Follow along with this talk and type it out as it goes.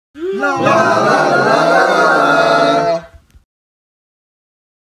La, la, la, la.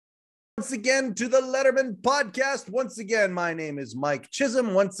 Once again to the Letterman Podcast. Once again, my name is Mike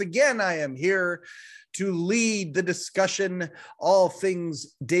Chisholm. Once again, I am here to lead the discussion, all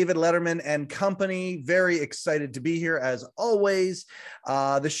things David Letterman and company. Very excited to be here as always.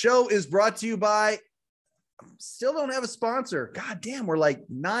 The show is brought to you by, still don't have a sponsor. God damn, we're like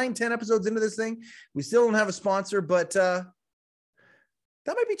 9-10 episodes into this thing. We still don't have a sponsor, but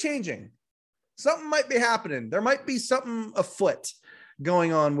that might be changing. Something might be happening. There might be something afoot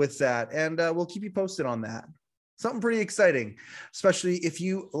going on with that, and we'll keep you posted on that. Something pretty exciting, especially if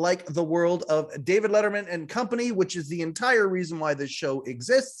you like the world of David Letterman and company, which is the entire reason why this show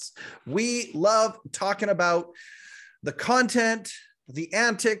exists. We love talking about the content, the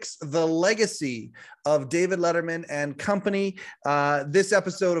antics, the legacy of David Letterman and company. This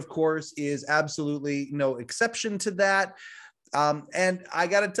episode, of course, is absolutely no exception to that. And I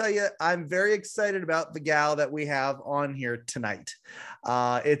got to tell you, I'm very excited about the gal that we have on here tonight.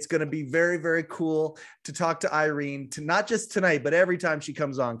 It's going to be very, very cool to talk to Irene, to not just tonight, but every time she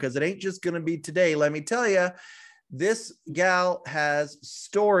comes on, because it ain't just going to be today. Let me tell you, this gal has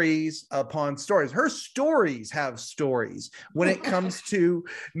stories upon stories. Her stories have stories when it comes to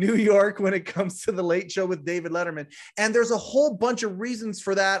New York, when it comes to the Late Show with David Letterman. And there's a whole bunch of reasons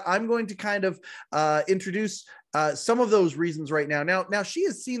for that. I'm going to kind of introduce some of those reasons right now. Now she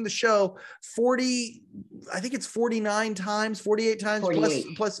has seen the show 49 times, 48 times,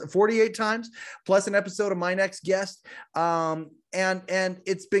 48. plus 48 times, plus an episode of My Next Guest. And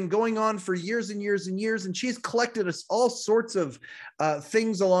it's been going on for years and years and years. And she's collected us all sorts of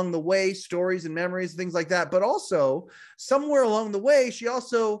things along the way, stories and memories, things like that. But also somewhere along the way, she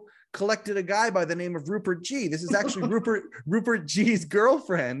also collected a guy by the name of Rupert Jee. This is actually Rupert Jee's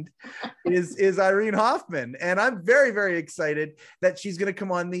girlfriend is Irene Hoffman. And I'm very, very excited that she's going to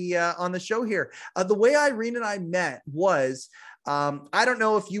come on the show here. The way Irene and I met was, I don't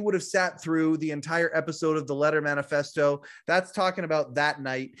know if you would have sat through the entire episode of the Letter Manifesto. That's talking about that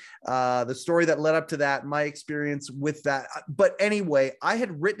night, the story that led up to that, my experience with that. But anyway, I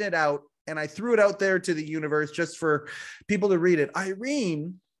had written it out and I threw it out there to the universe just for people to read it.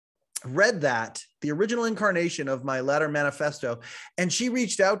 Irene read that, the original incarnation of my Letter Manifesto, and she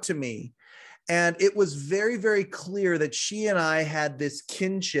reached out to me. And it was very, very clear that she and I had this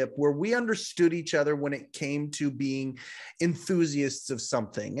kinship where we understood each other when it came to being enthusiasts of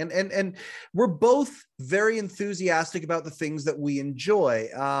something. And we're both very enthusiastic about the things that we enjoy.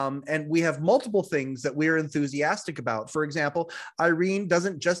 And we have multiple things that we're enthusiastic about. For example, Irene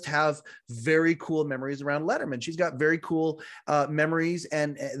doesn't just have very cool memories around Letterman. She's got very cool memories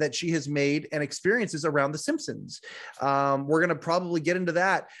and that she has made and experiences around The Simpsons. We're going to probably get into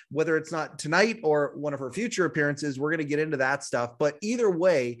that, whether it's not tonight or one of her future appearances. We're going to get into that stuff. But either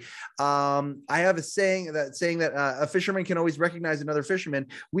way, I have a saying that a fisherman can always recognize another fisherman.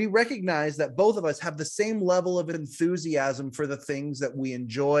 We recognize that both of us have the same level of enthusiasm for the things that we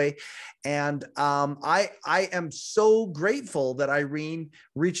enjoy. And I am so grateful that Irene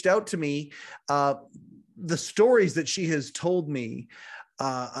reached out to me. The stories that she has told me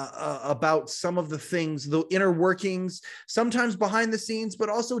about some of the things, the inner workings, sometimes behind the scenes, but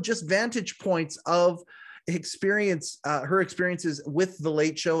also just vantage points of experience, her experiences with the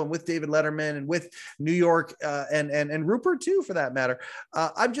Late Show and with David Letterman and with New York and Rupert too, for that matter.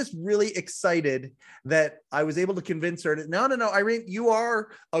 I'm just really excited that I was able to convince her to, no, Irene, you are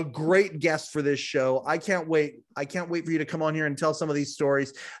a great guest for this show. I can't wait for you to come on here and tell some of these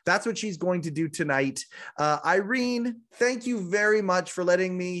stories. That's what she's going to do tonight. Irene, thank you very much for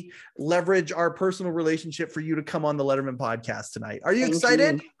letting me leverage our personal relationship for you to come on the Letterman Podcast tonight. Are you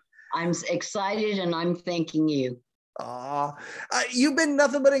excited? I'm excited and I'm thanking you. You've been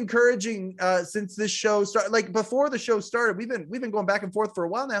nothing but encouraging since this show started. Like before the show started, we've been going back and forth for a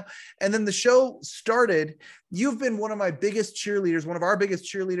while now. And then the show started. You've been one of my biggest cheerleaders, one of our biggest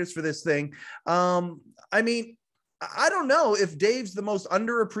cheerleaders for this thing. I mean, I don't know if Dave's the most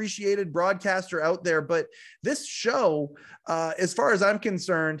underappreciated broadcaster out there, but this show, as far as I'm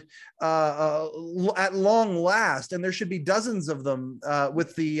concerned, at long last, and there should be dozens of them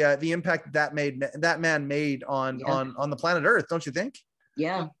with the impact that man made on the planet Earth, don't you think?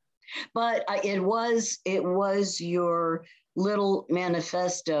 Yeah, but it was your little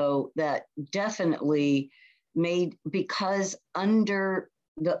manifesto that definitely made, because under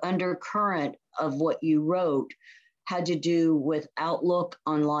the undercurrent of what you wrote had to do with outlook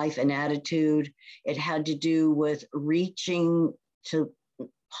on life and attitude. It had to do with reaching to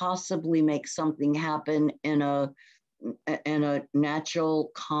possibly make something happen in a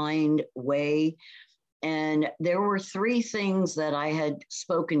natural, kind way. And there were three things that I had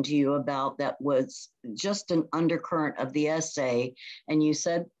spoken to you about that was just an undercurrent of the essay. And you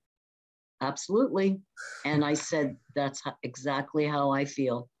said, absolutely. And I said, that's exactly how I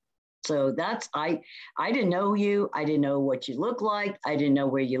feel. So that's, I didn't know you. I didn't know what you looked like. I didn't know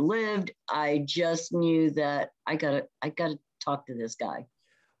where you lived. I just knew that I gotta talk to this guy.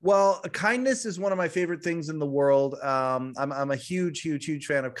 Well, kindness is one of my favorite things in the world. I'm a huge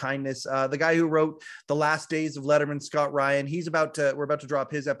fan of kindness. The guy who wrote The Last Days of Letterman, Scott Ryan, we're about to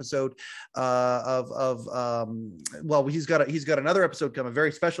drop his episode well, he's got another episode coming, a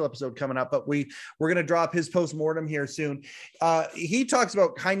very special episode coming up, but we're going to drop his postmortem here soon. He talks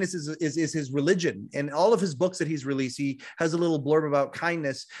about kindness is his religion. In all of his books that he's released, he has a little blurb about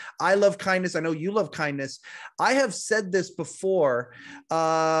kindness. I love kindness. I know you love kindness. I have said this before.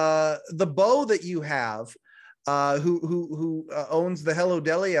 The beau that you have, who owns the Hello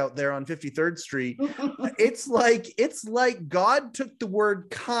Deli out there on 53rd Street, it's like God took the word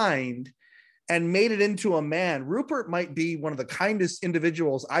kind and made it into a man. Rupert might be one of the kindest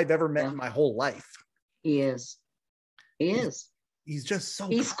individuals I've ever met in my whole life. He is. He's just so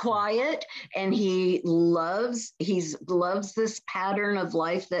he's quiet, and he loves this pattern of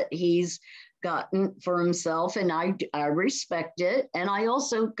life that he's gotten for himself, and I respect it, and I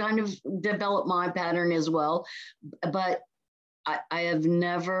also kind of developed my pattern as well. But I have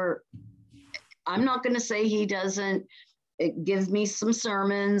never, I'm not going to say he doesn't give me some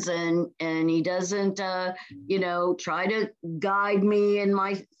sermons, and he doesn't try to guide me in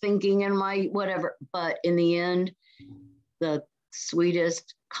my thinking and my whatever, but in the end, the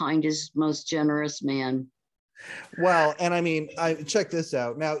sweetest, kindest, most generous man. Well, and I mean, I check this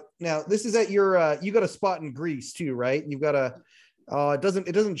out. Now this is at your, you got a spot in Greece too, right? You've got a, it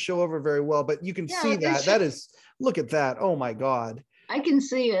doesn't show over very well, but you can see that. That is, look at that. Oh my God. I can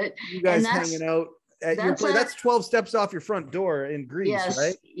see it. You guys hanging out at your place. That's 12 steps off your front door in Greece, yes,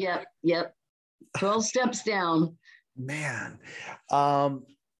 right? Yep. 12 steps down. Man.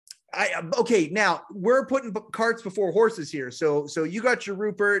 Okay, now we're putting carts before horses here. So you got your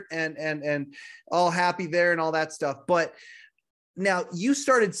Rupert and all happy there and all that stuff. But now you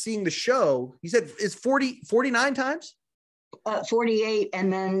started seeing the show. You said it's 49 times? 48.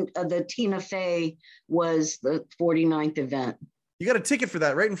 And then the Tina Fey was the 49th event. You got a ticket for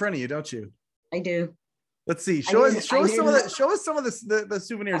that right in front of you, don't you? I do. Let's see. Show us some of the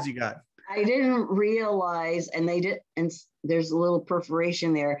souvenirs you got. I didn't realize, and they did, and there's a little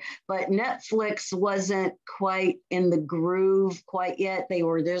perforation there, but Netflix wasn't quite in the groove quite yet. They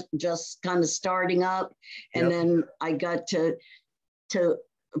were just kind of starting up, and then I got to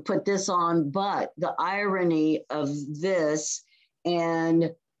put this on. But the irony of this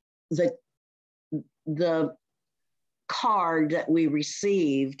and the card that we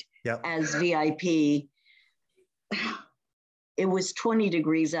received as VIP. It was 20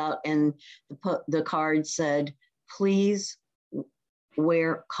 degrees out, and the card said, please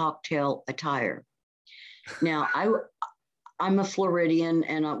wear cocktail attire. Now, I'm a Floridian,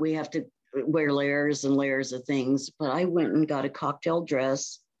 and we have to wear layers and layers of things, but I went and got a cocktail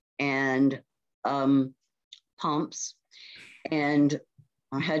dress and pumps, and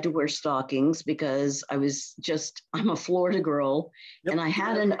I had to wear stockings because I'm a Florida girl, and I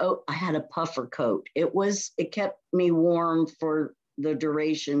had a puffer coat. It kept me warm for the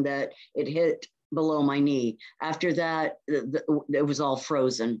duration that it hit below my knee. After that, it was all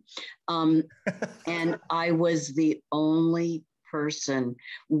frozen. And I was the only person.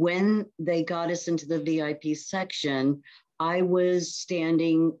 When they got us into the VIP section, I was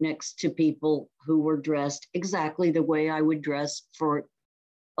standing next to people who were dressed exactly the way I would dress for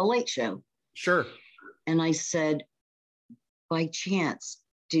a late show. Sure. And I said, by chance,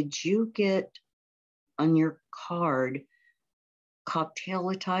 did you get on your card cocktail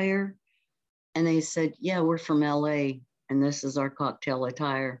attire? And they said, yeah, we're from LA, and this is our cocktail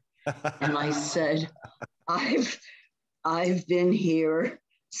attire. And I said, I've been here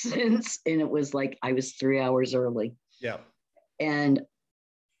since, and it was like I was 3 hours early. Yeah. And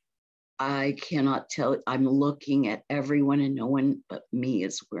I cannot tell. I'm looking at everyone, and no one but me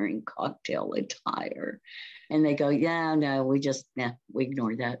is wearing cocktail attire. And they go, yeah, no, we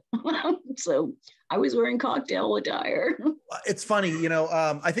ignore that. So I was wearing cocktail attire. It's funny,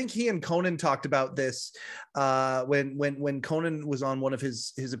 I think he and Conan talked about this when Conan was on one of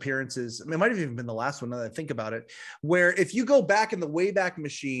his appearances. I mean, it might have even been the last one now that I think about it, where if you go back in the Wayback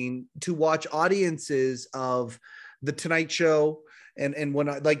Machine to watch audiences of The Tonight Show And when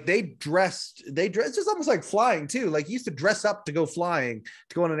they dressed just almost like flying too. Like you used to dress up to go flying,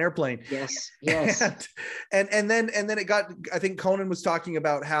 to go on an airplane. Yes. And then it got, I think Conan was talking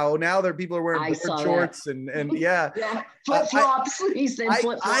about how now people are wearing board shorts and yeah. Flip flops. He said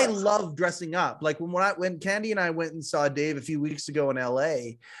flip flops. I love dressing up. Like when Candy and I went and saw Dave a few weeks ago in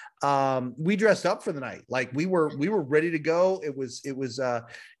LA, we dressed up for the night. Like we were ready to go.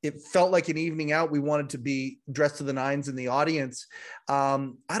 It felt like an evening out. We wanted to be dressed to the nines in the audience. I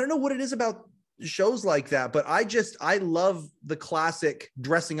don't know what it is about shows like that, but I love the classic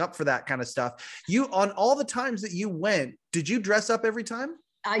dressing up for that kind of stuff. You, on all the times that you went, did you dress up every time?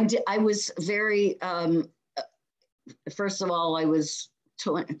 I did. I was very, first of all, I was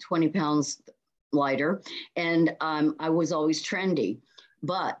 20 pounds lighter, and I was always trendy,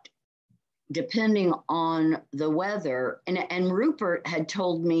 but depending on the weather, and Rupert had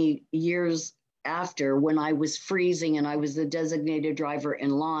told me years after, when I was freezing and I was the designated driver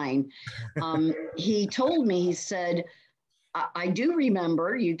in line, he told me, he said, I do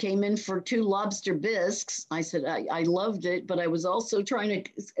remember you came in for 2 lobster bisques. I said, I loved it, but I was also trying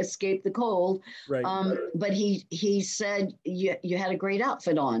to escape the cold. Right. But he said, you had a great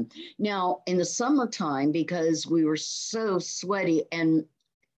outfit on. Now, in the summertime, because we were so sweaty, and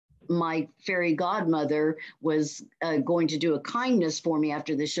my fairy godmother was going to do a kindness for me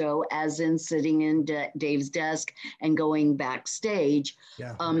after the show, as in sitting in Dave's desk and going backstage.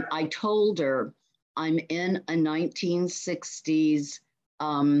 Yeah. I told her, I'm in a 1960s,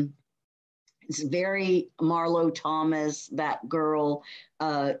 it's very Marlo Thomas, that girl,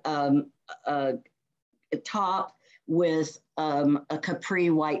 top with a capri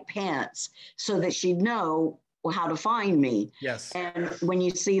white pants, so that she'd know how to find me. Yes. And when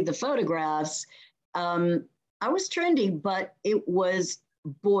you see the photographs, I was trendy, but it was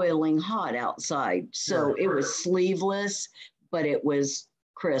boiling hot outside. So it was sleeveless, but it was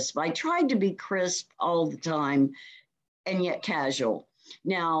crisp. I tried to be crisp all the time and yet casual.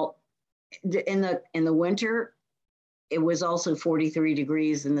 Now, in the winter, it was also 43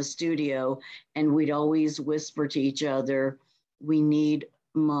 degrees in the studio, and we'd always whisper to each other, we need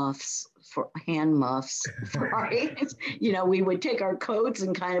muffs, for hand muffs for our hands. You know, we would take our coats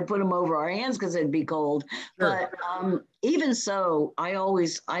and kind of put them over our hands because it'd be cold. Sure. But even so, I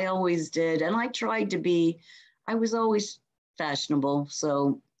always did. And I tried to be, I was always fashionable.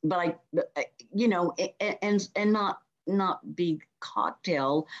 So, but I you know, and not be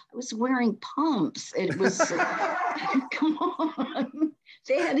cocktail. I was wearing pumps. It was, come on.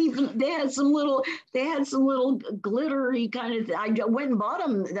 They had some little glittery kind of, I went and bought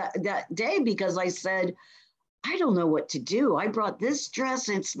them that day because I said, I don't know what to do. I brought this dress,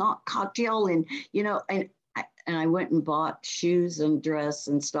 and it's not cocktail, and, you know, and I went and bought shoes and dress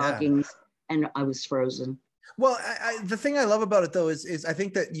and stockings, and I was frozen. Well, the thing I love about it, though, is I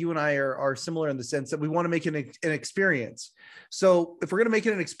think that you and I are similar in the sense that we want to make it an experience. So if we're going to make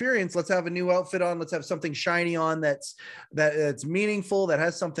it an experience, let's have a new outfit on. Let's have something shiny on that's meaningful, that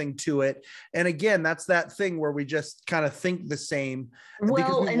has something to it. And again, that's that thing where we just kind of think the same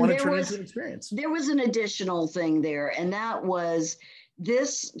because we want to turn it into an experience. There was an additional thing there, and that was,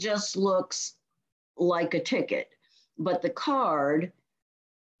 this just looks like a ticket, but the card,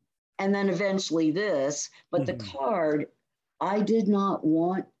 and then eventually this, but the card, I did not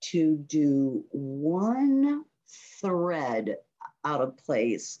want to do one thread out of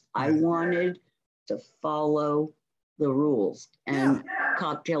place. I wanted to follow the rules, and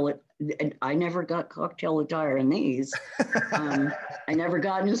cocktail it. And I never got cocktail attire in these. I never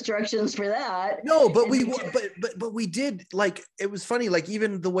got instructions for that. No, but we did, like, it was funny. Like,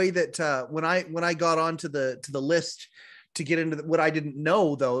 even the way that when I got onto the list to get into what I didn't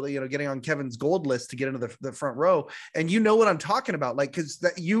know, though, you know, getting on Kevin's gold list to get into the front row, and you know what I'm talking about, like, because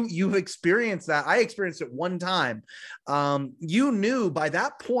that you've experienced that. I experienced it one time. You knew by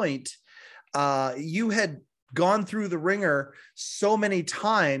that point, you had gone through the ringer so many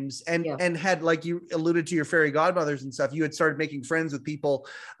times, and had, like you alluded to, your fairy godmothers and stuff. You had started making friends with people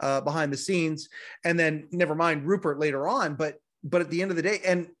behind the scenes, and then never mind Rupert later on. But at the end of the day,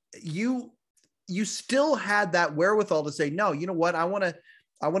 and you still had that wherewithal to say, no, you know what? I want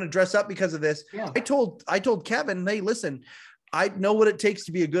to dress up because of this. Yeah. I told Kevin, hey, listen, I know what it takes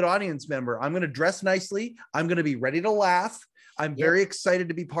to be a good audience member. I'm going to dress nicely. I'm going to be ready to laugh. I'm very excited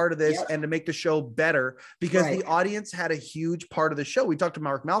to be part of this and to make the show better, because the audience had a huge part of the show. We talked to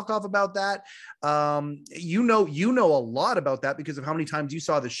Mark Malkoff about that. You know a lot about that because of how many times you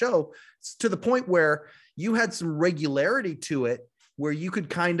saw the show, to the point where you had some regularity to it, where you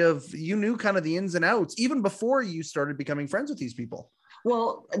could you knew kind of the ins and outs even before you started becoming friends with these people.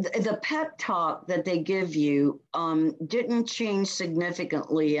 Well, the pep talk that they give you didn't change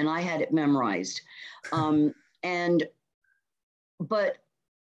significantly, and I had it memorized. And but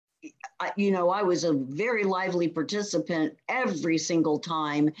I was a very lively participant every single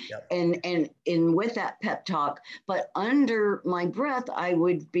time, Yep. and with that pep talk. But under my breath, I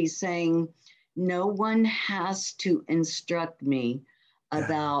would be saying, "No one has to instruct me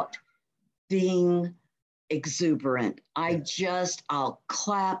about being exuberant. I'll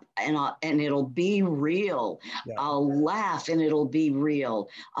clap and it'll be real. Yeah. I'll laugh and it'll be real.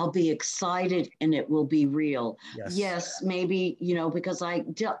 I'll be excited and it will be real." Yes, maybe, because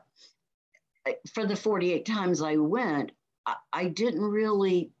for the 48 times I went, I didn't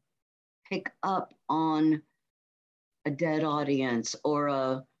really pick up on a dead audience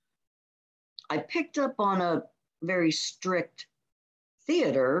I picked up on a very strict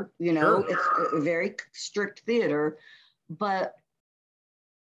theater, Sure. It's a very strict theater, but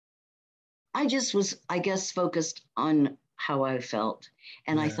I just was, I guess, focused on how I felt.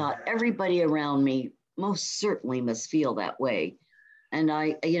 And I thought everybody around me most certainly must feel that way. And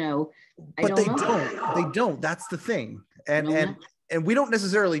I don't know. They don't. That's the thing. And we don't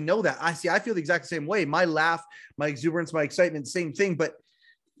necessarily know that. I feel the exact same way. My laugh, my exuberance, my excitement, same thing. But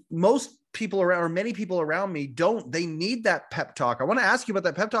most people around, or many people around me, don't. They need that pep talk. I want to ask you about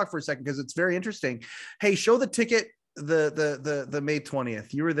that pep talk for a second, because it's very interesting. Hey, show the ticket, the May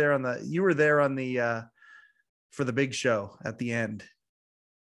 20th. You were there on the for the big show at the end.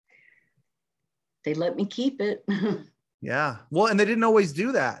 They let me keep it. Yeah. Well, and they didn't always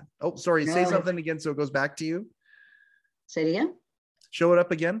do that. Oh, sorry. No. Say something again so it goes back to you. Say it again. Show it up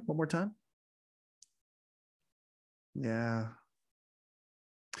again one more time. Yeah.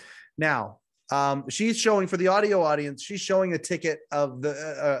 Now, she's showing, for the audio audience, she's showing a ticket of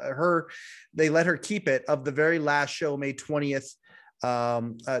they let her keep it, of the very last show, May 20th,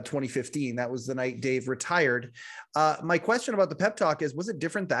 2015. That was the night Dave retired. My question about the pep talk is, was it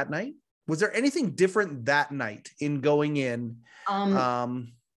different that night? Was there anything different that night in going in?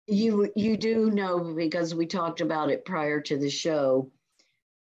 You do know, because we talked about it prior to the show.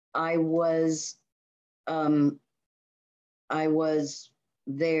 I was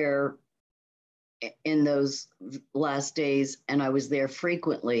there in those last days, and I was there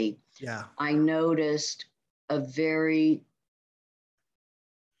frequently. Yeah. I noticed a very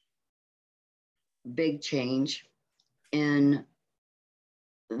big change in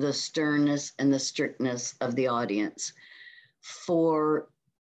the sternness and the strictness of the audience.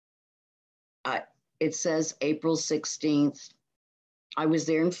 It says April 16th. I was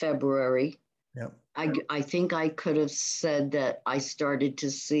there in February. Yep. I think I could have said that I started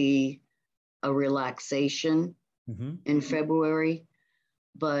to see a relaxation in February,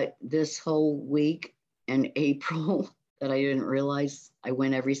 but this whole week in April that I didn't realize I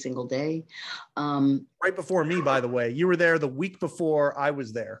went every single day. Right before me, by the way. You were there the week before I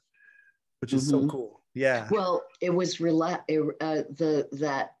was there, which is so cool. Yeah. Well, it was that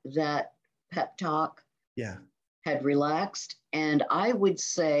pep talk had relaxed. And I would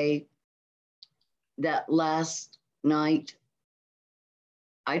say that last night,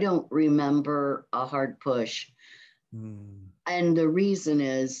 I don't remember a hard push. And the reason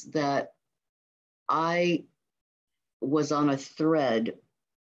is that I was on a thread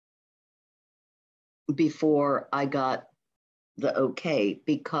before I got the okay,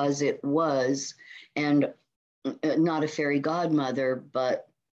 because it was, and not a fairy godmother, but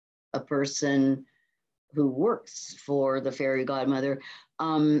a person who works for the fairy godmother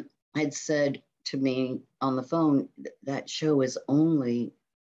had said to me on the phone, that show is only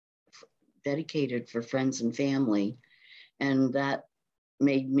dedicated for friends and family. And that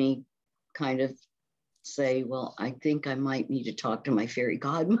made me kind of say, well, I think I might need to talk to my fairy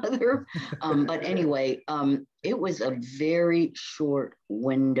godmother. But anyway, it was a very short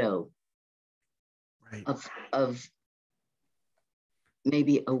window of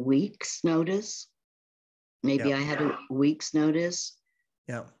maybe a week's notice. Maybe I had a week's notice.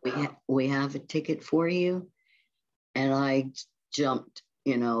 Yeah. We have a ticket for you. And I jumped,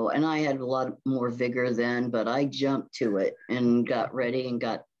 and I had a lot more vigor then, but I jumped to it and got ready and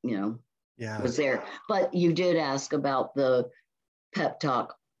got, was there. But you did ask about the pep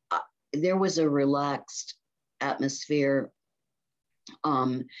talk. There was a relaxed atmosphere.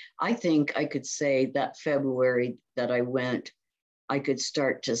 I think I could say that February that I went, I could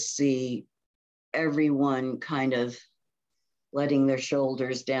start to see everyone kind of letting their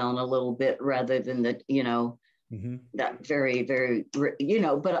shoulders down a little bit, rather than that very, very,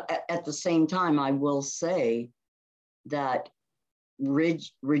 but at the same time, I will say that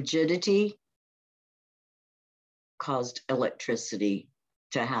rigidity caused electricity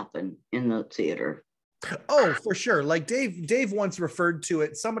to happen in the theater. Oh, for sure. Like Dave once referred to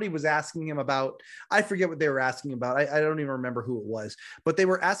it. Somebody was asking him about, I forget what they were asking about. I don't even remember who it was, but they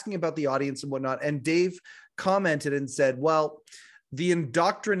were asking about the audience and whatnot. And Dave commented and said, well, the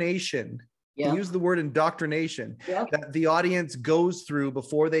indoctrination, he used the word indoctrination, that the audience goes through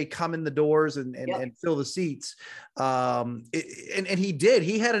before they come in the doors and fill the seats. And he did.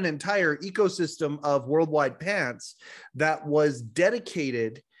 He had an entire ecosystem of Worldwide Pants that was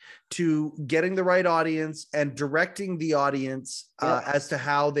dedicated to getting the right audience and directing the audience as to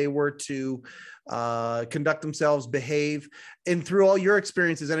how they were to conduct themselves, behave, and through all your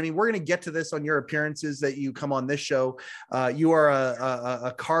experiences. And I mean, we're going to get to this on your appearances that you come on this show. You are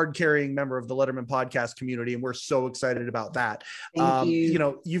a card-carrying member of the Letterman Podcast community, and we're so excited about that. Thank you. You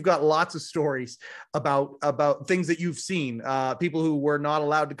know, you've got lots of stories about things that you've seen, people who were not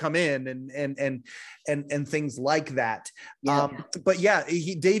allowed to come in, and things like that. But yeah,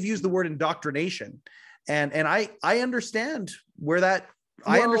 Dave used the word indoctrination, and I understand where that.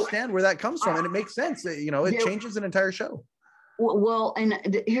 I understand where that comes from, and it makes sense. You know, it changes an entire show. Well,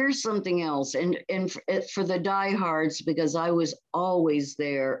 and here's something else, and for the diehards, because I was always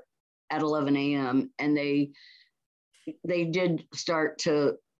there at 11 a.m. and they did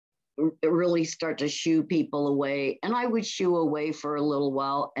really start to shoo people away, and I would shoo away for a little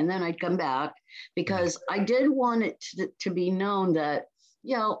while, and then I'd come back because I did want it to be known that,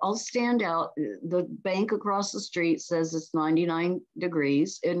 I'll stand out. The bank across the street says it's 99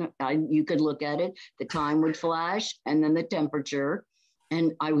 degrees, and you could look at it. The time would flash, and then the temperature,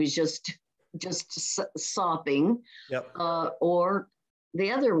 and I was just sopping. Or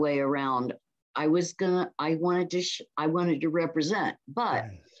the other way around. I wanted to represent, but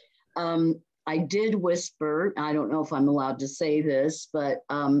I did whisper. I don't know if I'm allowed to say this, but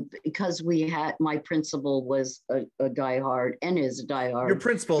because my principal was a diehard and is a diehard. Your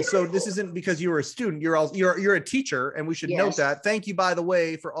principal. So this isn't because you were a student. You're a teacher, and we should note that. Thank you, by the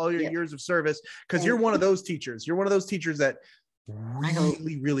way, for all your years of service, because you're one of those teachers. You're one of those teachers that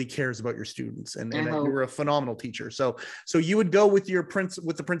really cares about your students, and you're a phenomenal teacher. So you would go with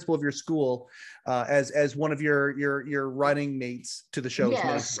the principal of your school as one of your running mates to the show.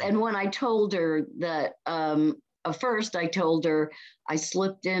 Yes, and when I told her that, first I told her I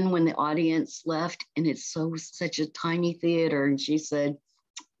slipped in when the audience left, and it's such a tiny theater, and she said,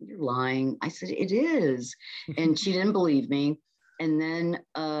 "You're lying." I said, "It is," and she didn't believe me. And then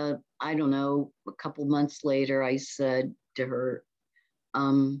I don't know, a couple months later, I said to her,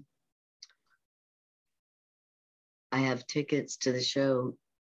 I have tickets to the show,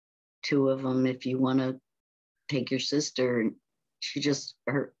 2 of them, if you want to take your sister. And she just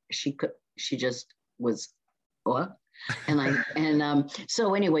was, what?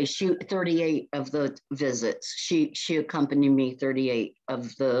 So anyway, 38 of the visits, she accompanied me 38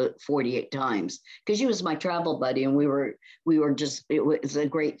 of the 48 times, because she was my travel buddy, and we were just, it was a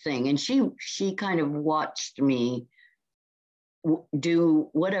great thing. And she kind of watched me do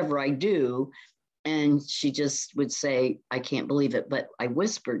whatever I do, and she just would say, "I can't believe it." But I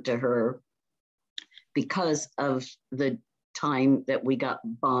whispered to her, because of the time that we got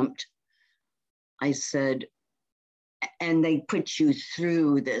bumped, I said, and they put you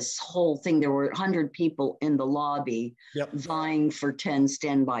through this whole thing. There were 100 people in the lobby vying for 10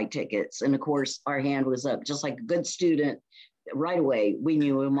 standby tickets. And of course, our hand was up, just like a good student. Right away, we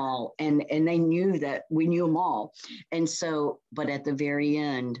knew them all. And they knew that we knew them all. And so, but at the very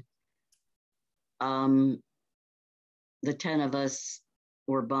end, the 10 of us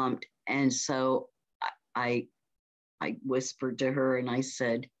were bumped. And so I whispered to her and I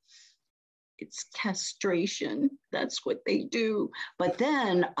said, "It's castration. That's what they do." But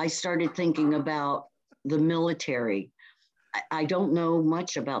then I started thinking about the military. I don't know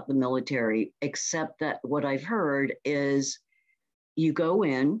much about the military, except that what I've heard is you go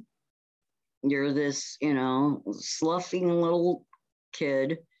in, you're this, sloughing little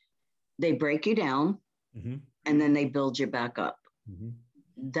kid. They break you down, and then they build you back up.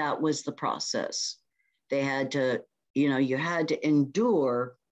 That was the process. They had to, you had to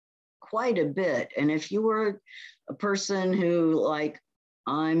endure quite a bit. And if you were a person who, like,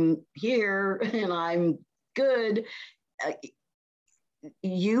 I'm here and I'm good,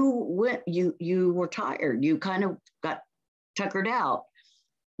 you were tired. You kind of got tuckered out.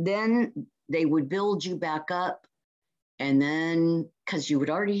 Then they would build you back up, and then because you would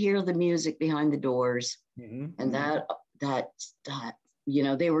already hear the music behind the doors, and that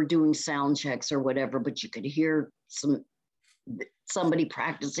they were doing sound checks or whatever, but you could hear somebody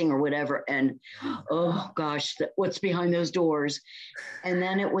practicing or whatever, and oh gosh, what's behind those doors? And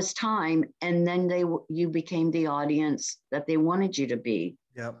then it was time, and then you became the audience that they wanted you to be.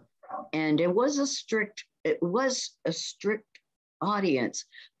 Yep. And it was a strict audience,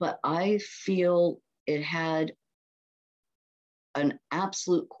 but I feel it had an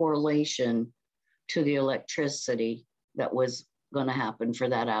absolute correlation to the electricity that was going to happen for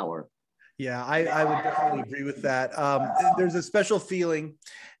that hour. Yeah, I would definitely agree with that. There's a special feeling,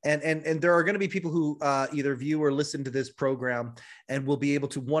 and there are going to be people who either view or listen to this program and will be able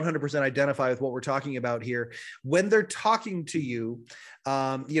to 100% identify with what we're talking about here. When they're talking to you,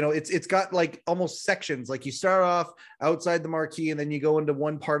 it's got like almost sections. Like you start off outside the marquee, and then you go into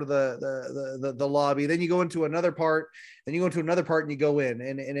one part of the lobby. Then you go into another part, then you go into another part, and you go in,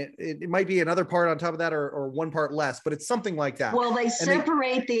 and it might be another part on top of that, or one part less, but it's something like that. Well, they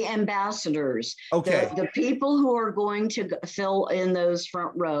separate the ambassadors. Okay. The people who are going to fill in those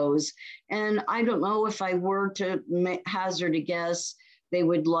front rows. And I don't know, if I were to hazard a guess, they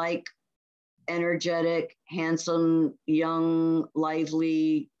would like energetic, handsome, young,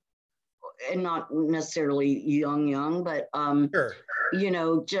 lively, and not necessarily young, but Sure.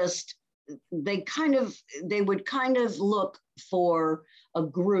 Just they would kind of look for a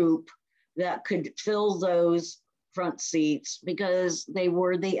group that could fill those front seats, because they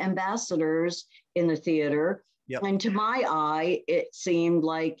were the ambassadors in the theater. Yep. And to my eye, it seemed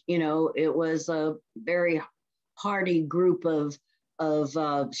like, it was a very hearty group of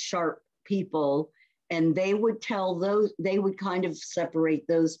sharp people, and they would kind of separate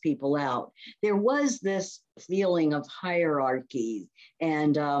those people out. There was this feeling of hierarchy,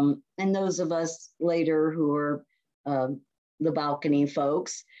 and those of us later who were the balcony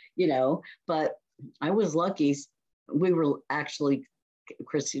folks, but I was lucky. We were actually,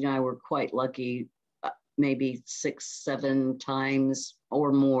 Christy and I were quite lucky, maybe 6-7 times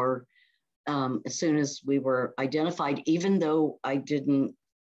or more, as soon as we were identified. Even though I didn't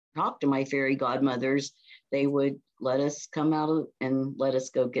talk to my fairy godmothers, they would let us come out and let us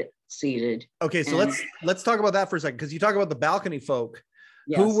go get seated. Okay, so let's talk about that for a second, because you talk about the balcony folk.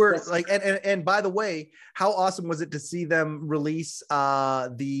 Yes, who were like, and by the way, how awesome was it to see them release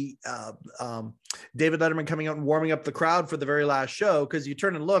David Letterman coming out and warming up the crowd for the very last show? Because you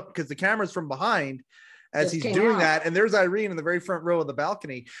turn and look, because the camera's from behind as he's doing that, and there's Irene in the very front row of the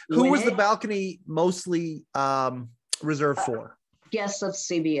balcony. Who was the balcony mostly reserved for? Guests of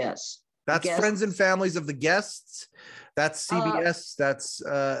CBS. That's friends and families of the guests. That's CBS. That's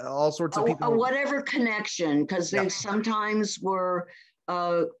all sorts of people. Whatever connection, because they sometimes were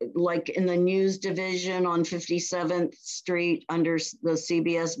like in the news division on 57th Street under the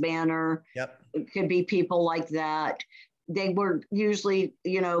CBS banner. Yep. It could be people like that. They were usually,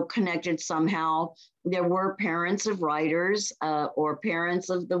 connected somehow. There were parents of writers or parents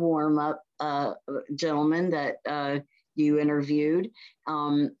of the warm-up gentleman that you interviewed.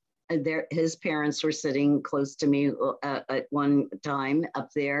 His parents were sitting close to me at one time up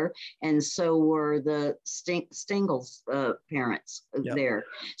there, and so were the Stingle's parents there.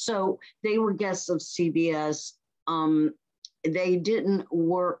 So they were guests of CBS. They didn't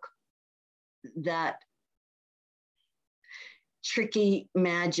work that tricky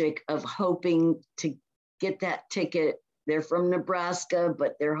magic of hoping to get that ticket. They're from Nebraska,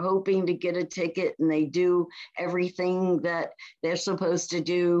 but they're hoping to get a ticket, and they do everything that they're supposed to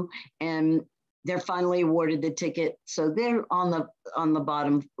do, and they're finally awarded the ticket. So they're on the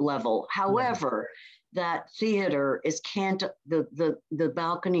bottom level. However, that theater is the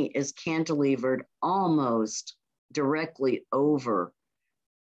balcony is cantilevered almost directly over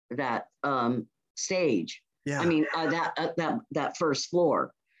that stage. Yeah. I mean, that first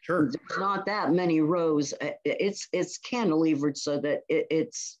floor. Sure. There's not that many rows. It's cantilevered so that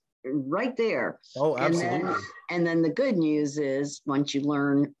it's right there. Oh, absolutely. And then the good news is, once you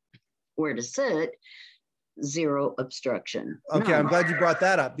learn where to sit, zero obstruction. Okay, I'm glad you brought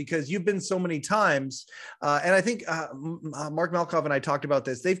that up, because you've been so many times, and I think Mark Malkoff and I talked about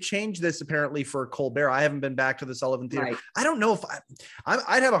this. They've changed this apparently for Colbert. I haven't been back to the Sullivan Theater. Right. I don't know if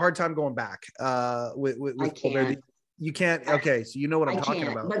I'd have a hard time going back with Colbert. You can't. Okay, so you know what I'm talking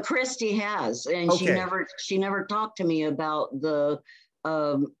about. But Christy has, and she never talked to me about the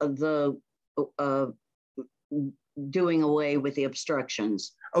doing away with the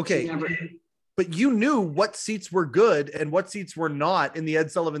obstructions. Okay. But you knew what seats were good and what seats were not in the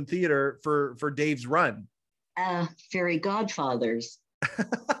Ed Sullivan Theater for Dave's run. Fairy godfathers.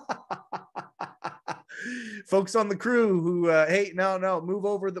 Folks on the crew who, hey, no, move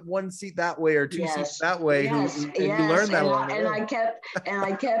over the one seat that way or two seats that way. Yes. You learned that along the way.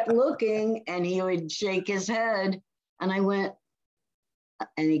 I kept looking, and he would shake his head, and I went,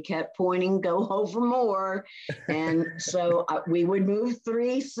 and he kept pointing, go over more. And so we would move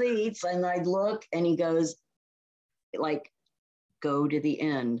 3 seats, and I'd look, and he goes like, go to the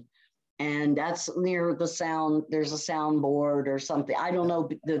end. And that's near the sound. There's a soundboard or something. I don't know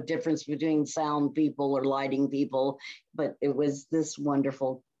the difference between sound people or lighting people, but it was this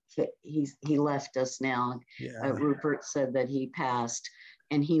wonderful. He left us now. Yeah. Rupert said that he passed,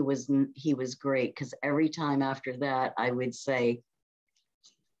 and he was great, because every time after that I would say,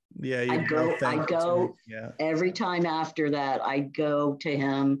 yeah, I go. Yeah. Every time after that, I'd go to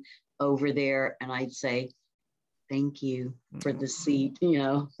him over there and I'd say, thank you for the seat,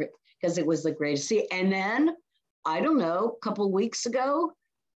 because it was the greatest seat. And then, I don't know, a couple of weeks ago,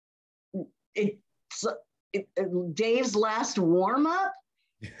 Dave's last warm up,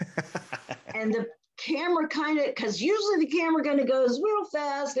 and the camera kind of, because usually the camera kind of goes real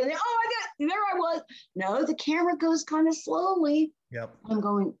fast, and there I was. No, the camera goes kind of slowly. Yep. I'm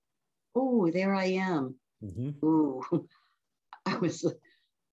going, oh, there I am. Mm-hmm. Ooh, I was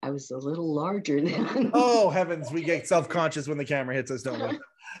a little larger than. Oh heavens, we get self-conscious when the camera hits us, don't we?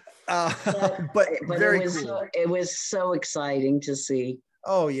 But very cool. It was so exciting to see.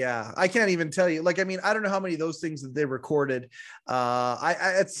 Oh yeah, I can't even tell you. Like, I mean, I don't know how many of those things that they recorded. I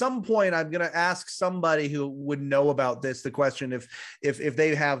at some point I'm gonna ask somebody who would know about this the question if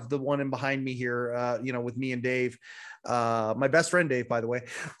they have the one in behind me here, with me and Dave, my best friend Dave, by the way,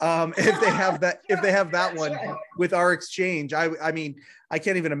 if they have that one with our exchange. I mean, I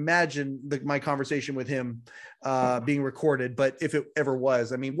can't even imagine my conversation with him being recorded, but if it ever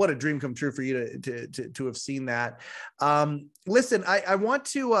was, I mean, what a dream come true for you to have seen that. Listen, I want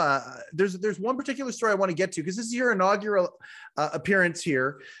to, there's one particular story I want to get to, because this is your inaugural appearance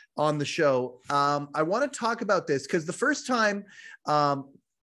here on the show. I want to talk about this because the first time, I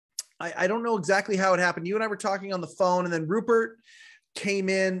don't know exactly how it happened. You and I were talking on the phone, and then Rupert came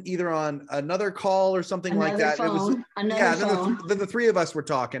in either on another call or something like that. Then the three of us were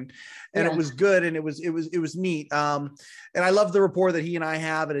talking, and it was good, and it was neat. And I love the rapport that he and I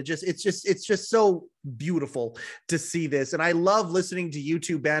have, and it's just so beautiful to see this. And I love listening to you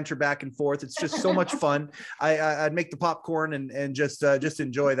two banter back and forth. It's just so much fun. I'd make the popcorn and just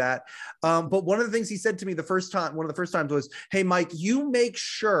enjoy that. But one of the things he said to me one of the first times was, "Hey, Mike, you make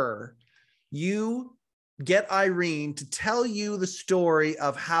sure you get Irene to tell you the story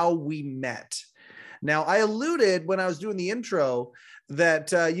of how we met." Now, I alluded when I was doing the intro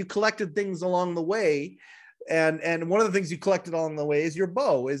that you collected things along the way. And one of the things you collected along the way is your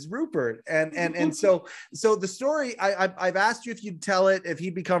beau, is Rupert. And so the story, I've asked you if you'd tell it, if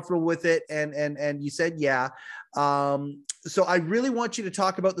he'd be comfortable with it. And you said, yeah. So I really want you to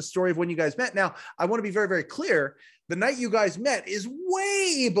talk about the story of when you guys met. Now, I want to be very, very clear. The night you guys met is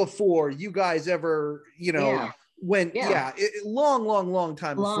way before you guys ever, long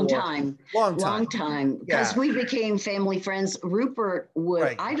time because we became family friends. Rupert would,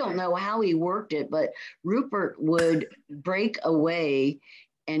 right. I don't know how he worked it, but Rupert would break away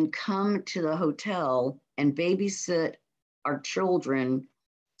and come to the hotel and babysit our children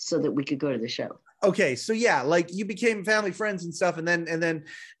so that we could go to the show. Okay, so yeah, like you became family friends and stuff, and then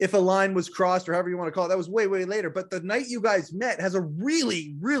if a line was crossed or however you want to call it, that was way later. But the night you guys met has a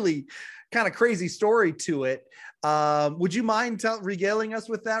really, really kind of crazy story to it. Would you mind regaling us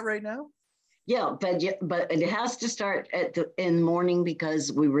with that right now? Yeah, but it has to start in the morning,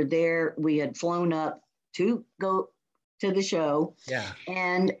 because we were there. We had flown up to go to the show,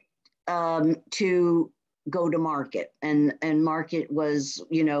 and to go to market, and market was,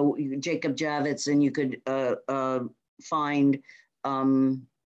 Jacob Javits, and you could find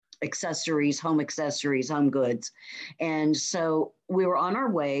accessories, home goods. And so we were on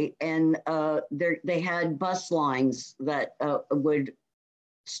our way, and they had bus lines that would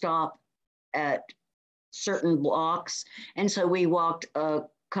stop at certain blocks. And so we walked a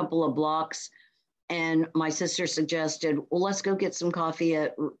couple of blocks, and my sister suggested, well, let's go get some coffee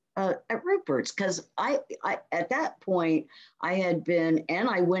at Rupert's, because I at that point I had been, and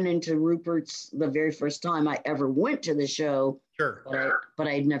I went into Rupert's the very first time I ever went to the show. Sure. But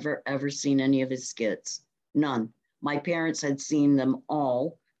I'd never ever seen any of his skits. None. My parents had seen them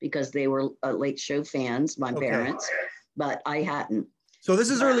all because they were late show fans, my parents, but I hadn't. So this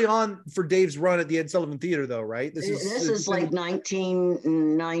is early on for Dave's run at the Ed Sullivan Theater, though, right? This is like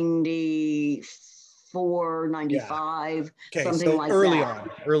 1994, 95, something like that.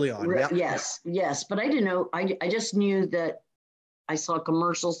 Early on. Yeah. Yes. But I didn't know. I just knew that I saw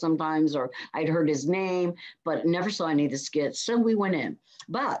commercials sometimes, or I'd heard his name, but never saw any of the skits. So we went in.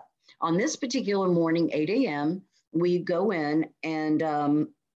 But on this particular morning, 8 a.m., we go in, and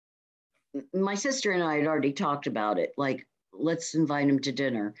my sister and I had already talked about it, like, let's invite him to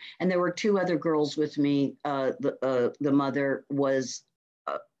dinner. And there were two other girls with me. The mother was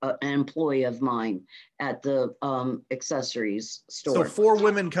an employee of mine at the accessories store. So 4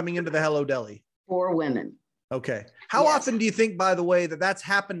 women coming into the Hello Deli. 4 women. Okay. How often do you think, by the way, that that's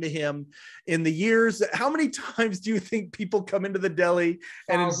happened to him in the years? How many times do you think people come into the deli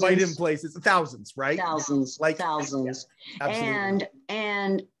and invite him places? Thousands, right? Thousands, like thousands. Yeah,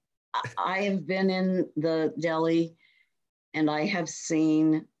 and I have been in the deli and I have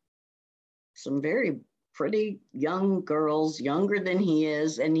seen some very pretty young girls, younger than he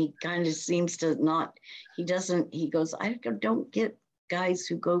is. And he kind of seems to not, he goes, I don't get guys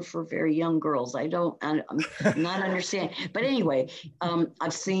who go for very young girls. I'm not understanding. But anyway,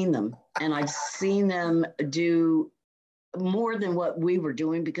 I've seen them, and I've seen them do more than what we were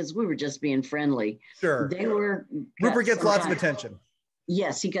doing because we were just being friendly. Sure. Rupert gets lots of attention.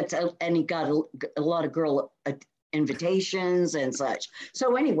 Yes, he got a lot of girl invitations and such.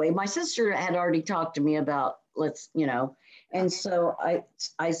 So anyway, my sister had already talked to me about and so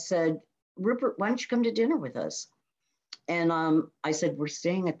I said, Rupert, why don't you come to dinner with us? And I said, we're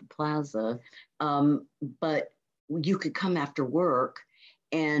staying at the plaza, but you could come after work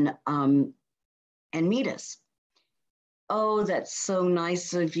and meet us. Oh, that's so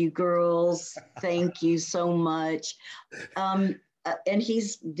nice of you girls. Thank you so much. And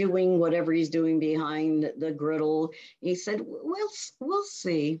he's doing whatever he's doing behind the griddle. He said, we'll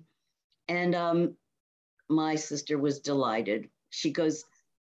see. And my sister was delighted. She goes,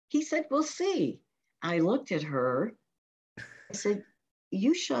 he said, we'll see. I looked at her. I said,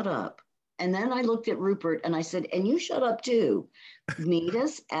 you shut up. And then I looked at Rupert and I said, and you shut up too. Meet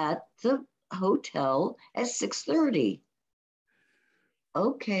us at the hotel at 6:30.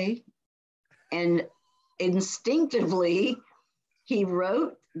 Okay. And instinctively, he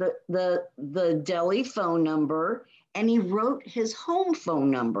wrote the deli phone number and he wrote his home phone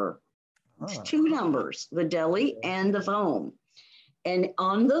number. Oh. 2 numbers, the deli and the home. And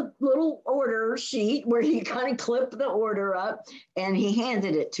on the little order sheet where he kind of clipped the order up and he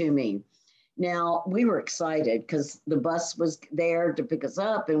handed it to me. Now, we were excited because the bus was there to pick us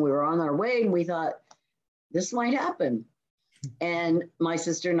up and we were on our way and we thought, this might happen. And my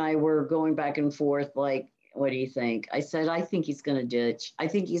sister and I were going back and forth like, what do you think? I said, I think he's going to ditch. I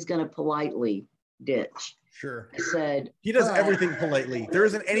think he's going to politely ditch. Sure. I said, he does everything politely. There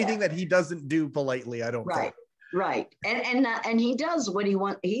isn't anything that he doesn't do politely, I don't think. Right. And he does what he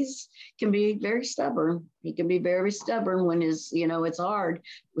wants. Can be very stubborn. He can be very stubborn when it's hard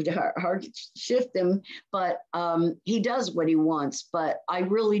to shift him, but he does what he wants. But I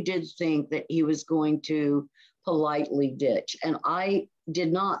really did think that he was going to politely ditch. And I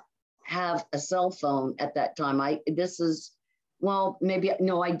did not have a cell phone at that time. I did,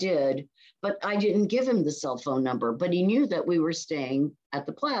 but I didn't give him the cell phone number, but he knew that we were staying at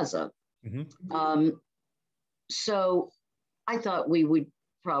the plaza. Mm-hmm. So I thought we would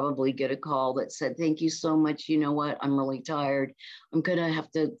probably get a call that said, thank you so much. You know what? I'm really tired.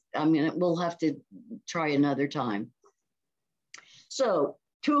 We'll have to try another time. So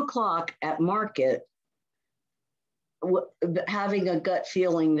 2:00 at market, having a gut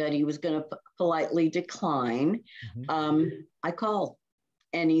feeling that he was going to politely decline, mm-hmm. I called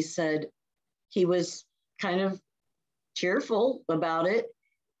and he said he was kind of cheerful about it.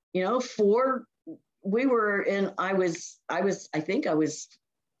 I think I was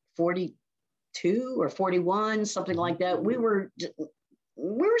 42 or 41, something like that. We were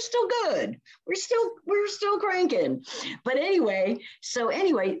still good. We're still cranking. But anyway,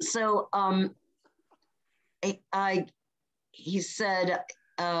 he said,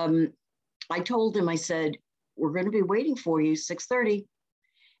 I told him, I said, we're going to be waiting for you 6:30.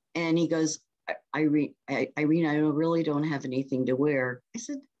 And he goes, Irene, I really don't have anything to wear. I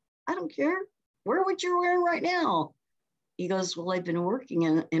said, I don't care. Wear what you're wearing right now. He goes, well, I've been working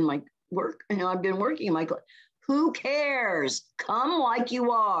in my work. I've been working in my, who cares? Come like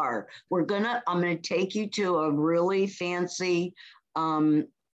you are. I'm going to take you to a really fancy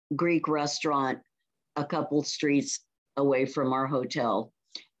Greek restaurant a couple streets away from our hotel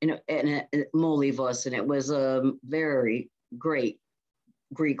in Molivos. And it was a very great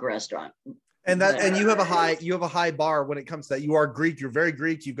Greek restaurant. And you have a high bar when it comes to that. You are Greek. You're very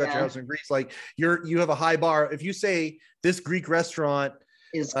Greek. You've got your house in Greece. Like you have a high bar. If you say this Greek restaurant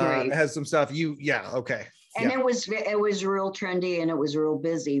is great, has some stuff, okay. And it was real trendy and it was real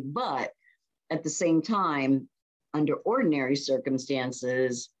busy. But at the same time, under ordinary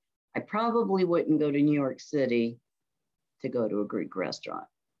circumstances, I probably wouldn't go to New York City to go to a Greek restaurant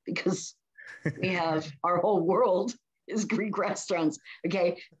because we have our whole world is Greek restaurants.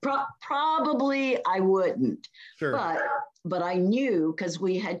 Okay. Probably I wouldn't. Sure. But I knew because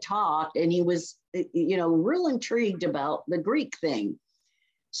we had talked and he was, real intrigued about the Greek thing.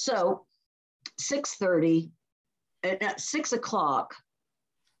 So 6:30, at 6 o'clock,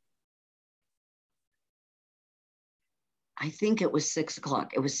 I think it was 6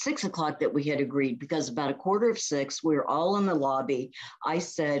 o'clock. It was 6 o'clock that we had agreed, because about 5:45, we were all in the lobby. I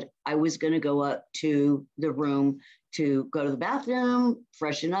said I was going to go up to the room to go to the bathroom,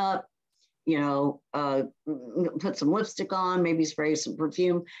 freshen up, put some lipstick on, maybe spray some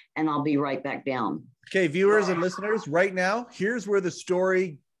perfume, and I'll be right back down. Okay, viewers and listeners, right now, here's where the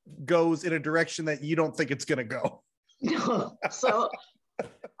story goes in a direction that you don't think it's going to go. So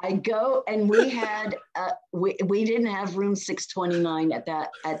I go, and we had we didn't have room 629 at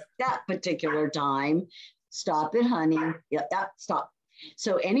that particular time. Stop it, honey. Yeah, stop.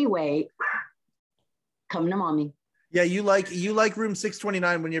 So anyway, come to mommy. Yeah, you like room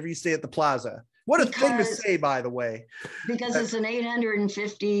 629 whenever you stay at the plaza. What a thing to say, by the way. Because it's an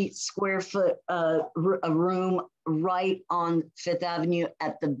 850 square foot a room right on Fifth Avenue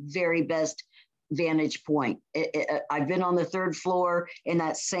at the very best vantage point. I've been on the 3rd floor in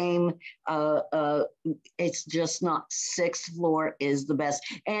that same, it's just not 6th floor is the best.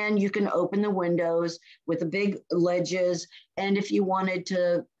 And you can open the windows with the big ledges. And if you wanted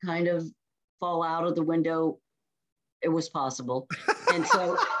to kind of fall out of the window, it was possible. And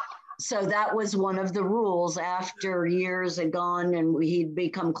so that was one of the rules after years had gone and he'd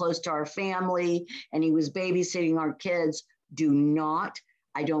become close to our family and he was babysitting our kids.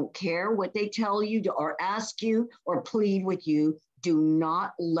 I don't care what they tell you or ask you or plead with you. Do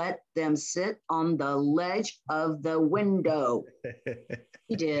not let them sit on the ledge of the window.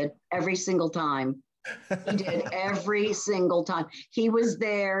 He did every single time. He did every single time. He was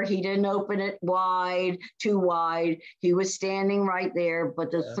there. He didn't open it too wide. He was standing right there. But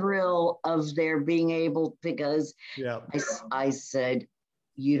the thrill of their being able, because I said,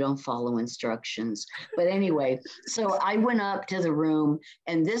 you don't follow instructions. But anyway, so I went up to the room,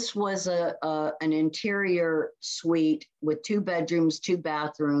 and this was an interior suite with 2 bedrooms, 2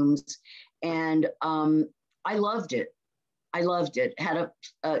 bathrooms. And I loved it. Had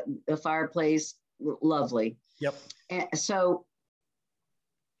a fireplace. Lovely. Yep. And so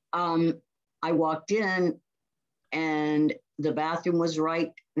I walked in, and the bathroom was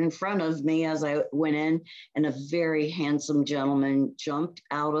right in front of me as I went in, and a very handsome gentleman jumped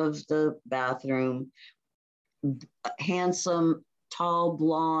out of the bathroom. Handsome, tall,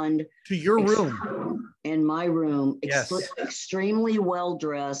 blonde. To your room. In my room. Yes. Extremely well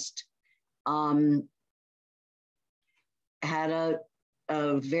dressed. Had a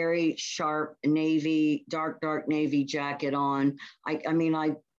very sharp dark navy jacket on.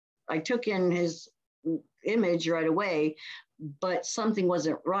 I took in his image right away, but something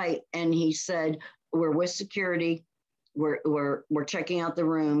wasn't right. And he said, we're with security. We're checking out the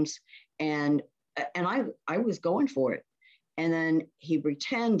rooms. And I was going for it. And then he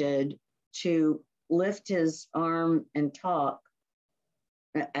pretended to lift his arm and talk,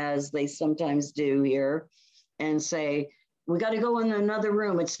 as they sometimes do here, and say, we got to go in another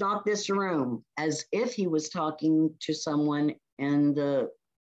room. It's not this room, as if he was talking to someone in the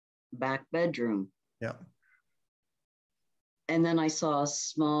back bedroom. Yeah. And then I saw a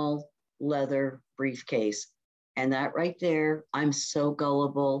small leather briefcase. And that right there, I'm so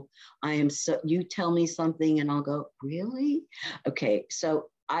gullible. You tell me something and I'll go, really? Okay. So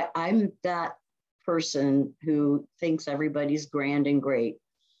I'm that person who thinks everybody's grand and great.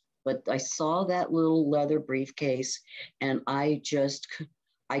 But I saw that little leather briefcase and I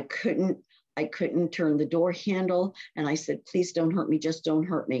couldn't turn the door handle. And I said, please don't hurt me. Just don't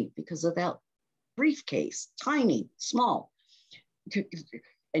hurt me, because of that briefcase, tiny, small.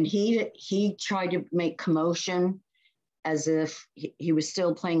 And he tried to make commotion as if he was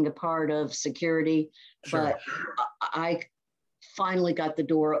still playing the part of security. Sure. But I finally got the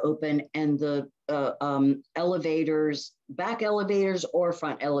door open, and the elevators, back elevators or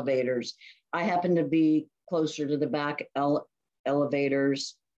front elevators. I happened to be closer to the back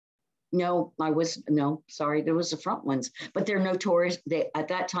elevators. No, sorry, there was the front ones, but they're at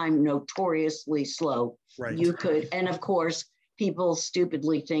that time notoriously slow. Right. And of course, people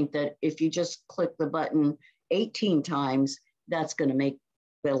stupidly think that if you just click the button 18 times, that's going to make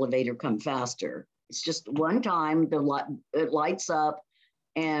the elevator come faster. It's just one time, it lights up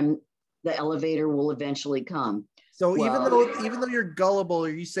and the elevator will eventually come. So even though you're gullible, or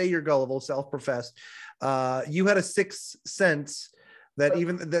you say you're gullible, self-professed, you had a sixth sense that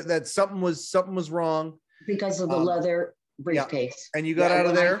that something was wrong because of the leather briefcase. Yeah. And you got out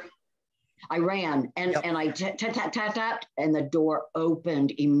of there. I ran and I tapped, and the door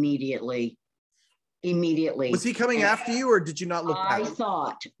opened immediately. Was he coming after you, or did you not look back? I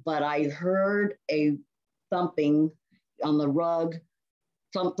thought, but I heard a thumping on the rug,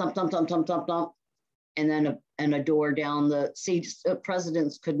 thump, thump, thump, thump, thump, thump, thump, and then a door down the seats.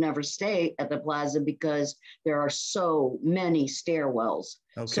 Presidents could never stay at the plaza because there are so many stairwells,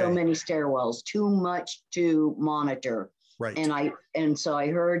 so many stairwells, too much to monitor. Right. And so I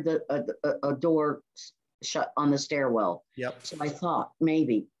heard a door shut on the stairwell. Yep. So I thought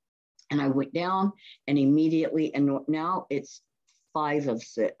maybe, and I went down and immediately, and now it's 5 of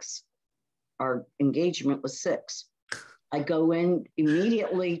 6. Our engagement was 6. I go in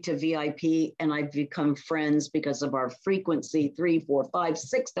immediately to VIP and I've become friends because of our frequency 3, 4, 5,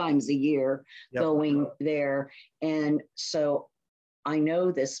 6 times a year going there. And so I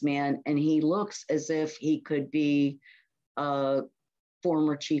know this man and he looks as if he could be a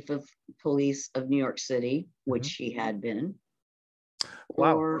former chief of police of New York City, which he had been.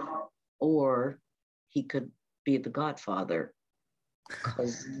 Wow. Or he could be the Godfather,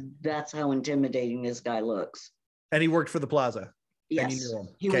 because that's how intimidating this guy looks. And he worked for the plaza. Yes. And you knew him.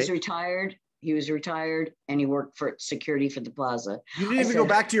 He was retired. He was retired and he worked for security for the plaza. You didn't even go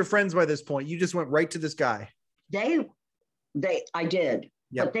back to your friends by this point. You just went right to this guy. I did.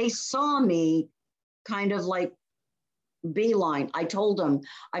 Yep. But they saw me kind of like beeline. I told them,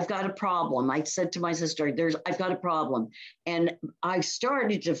 I've got a problem. I said to my sister, I've got a problem. And I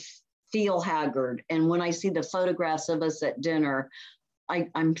started to feel haggard. And when I see the photographs of us at dinner,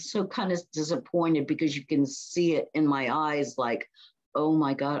 I'm so kind of disappointed because you can see it in my eyes, like, oh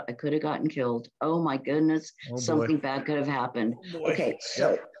my God, I could have gotten killed. Oh my goodness, something bad could have happened. Okay,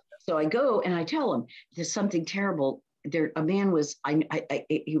 so I go and I tell him there's something terrible. There, a man was,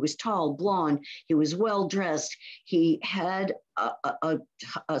 he was tall, blonde. He was well dressed. He had a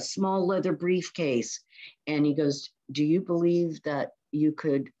small leather briefcase, and he goes, "Do you believe that you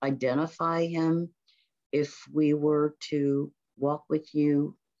could identify him if we were to walk with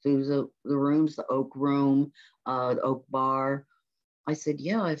you through the rooms, the Oak Room, the Oak Bar?" I said,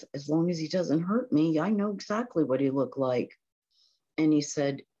 "Yeah, as long as he doesn't hurt me, I know exactly what he looked like." And he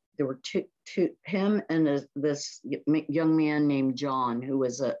said there were two him and this young man named John, who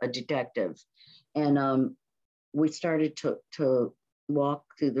was a detective. And we started to walk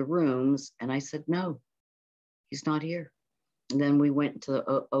through the rooms, and I said, "No, he's not here." And then we went to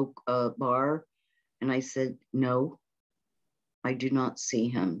the Oak Bar, and I said, "No, I do not see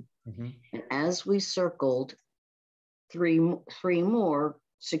him." And as we circled, three more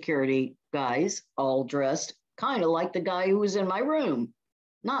security guys, all dressed kind of like the guy who was in my room,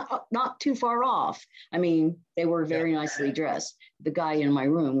 not too far off. I mean, they were very nicely dressed. The guy in my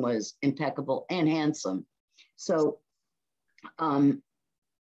room was impeccable and handsome. So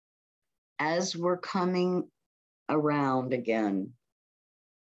as we're coming around again,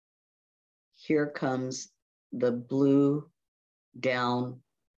 here comes the blue down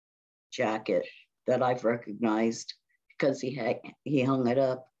jacket that I've recognized because he hung it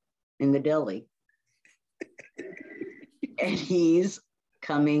up in the deli. And he's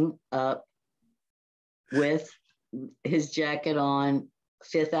coming up with his jacket on,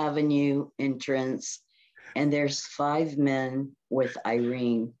 Fifth Avenue entrance, and there's 5 men with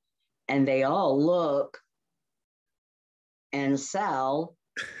Irene, and they all look, and Sal,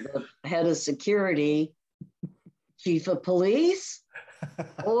 the head of security, chief of police,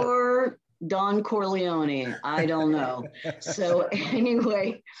 or Don Corleone, I don't know. So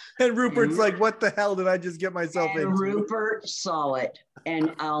anyway. And Rupert's like, what the hell did I just get myself into? Rupert saw it.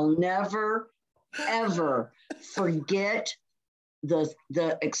 And I'll never, ever forget the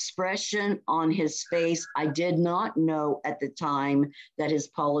expression on his face. I did not know at the time that his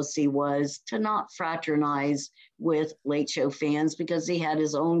policy was to not fraternize with Late Show fans because he had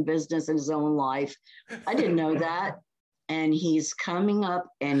his own business and his own life. I didn't know that. And he's coming up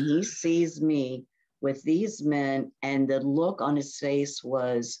and he sees me with these men, and the look on his face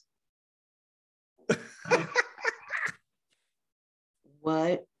was,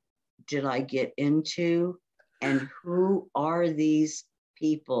 what did I get into? And who are these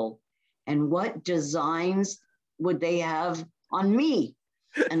people? And what designs would they have on me?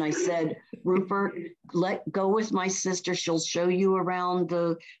 And I said, Rupert, let go with my sister. She'll show you around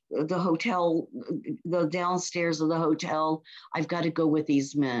the hotel, the downstairs of the hotel. I've got to go with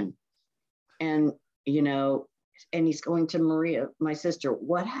these men. And, you know, and he's going to Maria, my sister.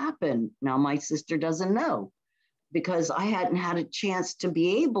 What happened? Now, my sister doesn't know because I hadn't had a chance to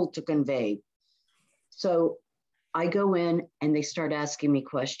be able to convey. So I go in and they start asking me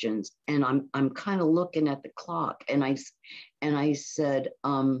questions, and I'm kind of looking at the clock, and I said,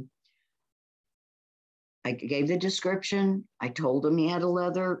 I gave the description. I told him he had a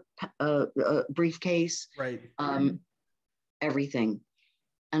leather briefcase, right? Everything,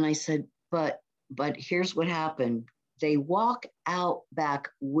 and I said, but here's what happened. they walk out back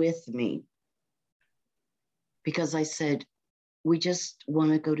with me because I said, we just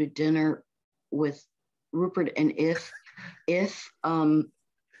want to go to dinner with Rupert. And if you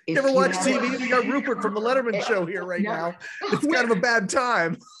ever watch TV? We got Rupert from the Letterman show here right now. It's kind of a bad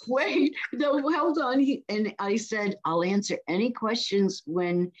time. Wait, no, hold on. And I said, I'll answer any questions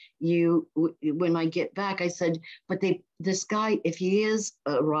when I get back. I said, but this guy, if he is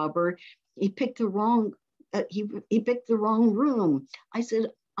a robber, he picked the wrong, he picked the wrong room. I said,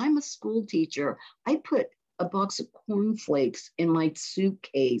 I'm a school teacher. I put a box of cornflakes in my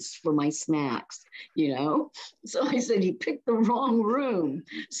suitcase for my snacks, So I said, he picked the wrong room.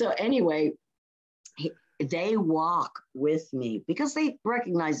 So anyway, they walk with me because they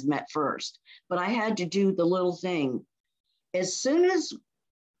recognized him at first, but I had to do the little thing. As soon as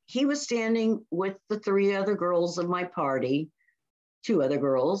he was standing with the 3 other girls of my party, 2 other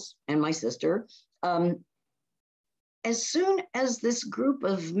girls and my sister, as soon as this group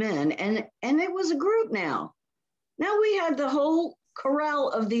of men, and it was a group now we had the whole corral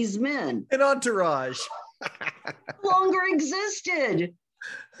of these men. An entourage. No longer existed.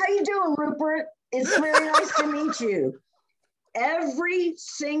 How you doing, Rupert? It's very nice to meet you. Every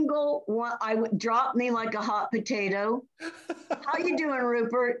single one, I would drop me like a hot potato. How you doing,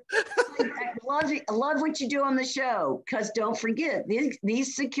 Rupert? I love what you do on the show. Because don't forget,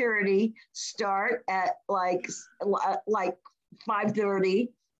 these security start at like 5:30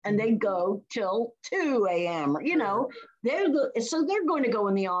 and they go till 2 a.m. So they're going to go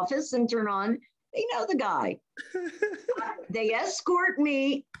in the office and turn on. They know the guy. They escort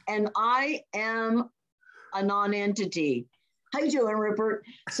me, and I am a non-entity. How you doing, Rupert?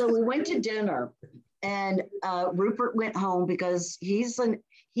 So we went to dinner, and Rupert went home because he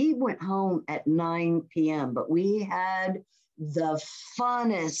went home at 9 p.m. But we had the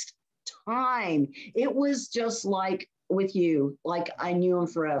funnest time. It was just like with you, like I knew him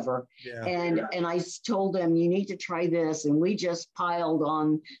forever. Yeah. And I told him, you need to try this. And we just piled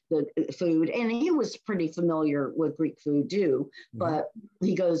on the food. And he was pretty familiar with Greek food too. Mm-hmm. But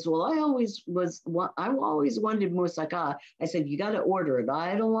he goes, well, I always wanted moussaka. I said, you got to order it.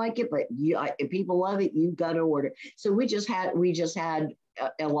 I don't like it, but if people love it, you got to order it. So we just had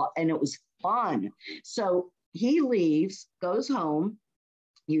a lot, and it was fun. So he leaves, goes home.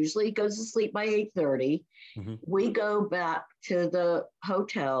 Usually he goes to sleep by 8:30. Mm-hmm. We go back to the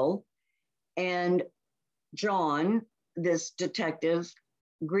hotel, and John, this detective,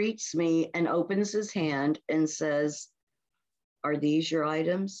 greets me and opens his hand and says, are these your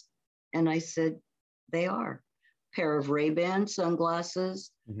items? And I said, they are. Pair of Ray-Ban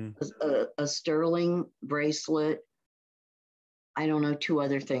sunglasses, mm-hmm. a sterling bracelet. I don't know, 2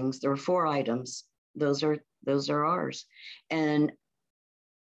 other things. There were 4 items. Those are ours. And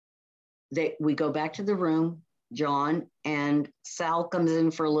we go back to the room. John and Sal comes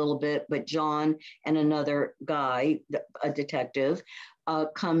in for a little bit, but John and another guy, a detective,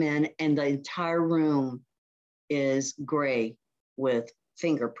 come in, and the entire room is gray with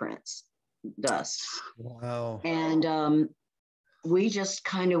fingerprints, dust. Wow. And we just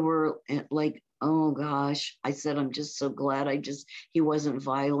kind of were like, oh gosh. I said, I'm just so glad he wasn't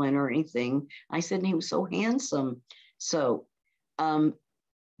violent or anything. I said, and he was so handsome. So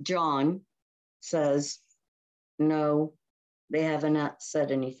John says, no, they haven't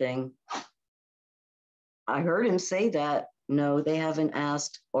said anything. I heard him say that. No, they haven't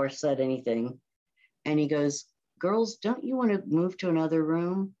asked or said anything. And he goes, girls, don't you want to move to another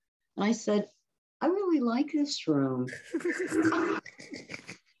room? And I said, I really like this room.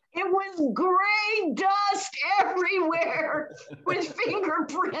 It was gray dust everywhere with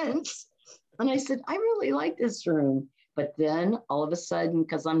fingerprints. And I said, I really like this room. But then all of a sudden,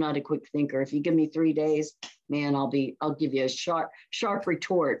 because I'm not a quick thinker, if you give me 3 days, man, I'll give you a sharp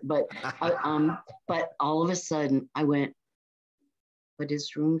retort. But all of a sudden I went, but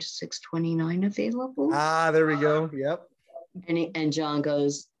is room 629 available? There we go. Yep. And John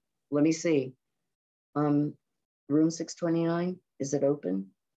goes, let me see. Room 629, is it open?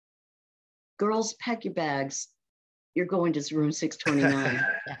 Girls, pack your bags. You're going to room 629.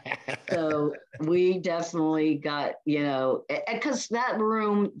 So we definitely got, because that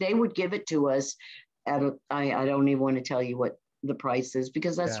room, they would give it to us at I don't even want to tell you what the price is,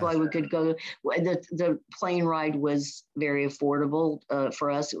 because that's why we could go. The plane ride was very affordable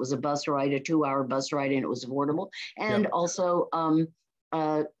for us. It was a bus ride, a 2-hour bus ride, and it was affordable. And also,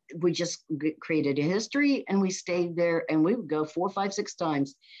 we just created a history, and we stayed there, and we would go 4, 5, 6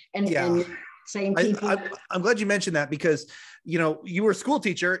 times. And same people. I'm glad you mentioned that, because, you know, you were a school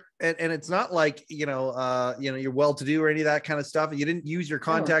teacher, and it's not like, you're well-to-do or any of that kind of stuff. And you didn't use your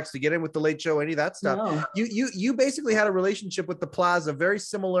contacts to get in with the Late Show, any of that stuff. No. You basically had a relationship with the Plaza, very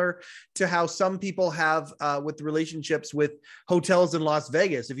similar to how some people have with relationships with hotels in Las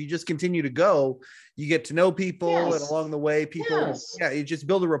Vegas. If you just continue to go, you get to know people, and along the way, people, you just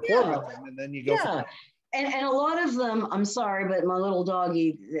build a rapport with them, and then you go. Yeah. And a lot of them, I'm sorry, but my little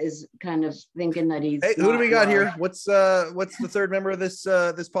doggy is kind of thinking that he's. Hey, who do we got here? What's the third member of this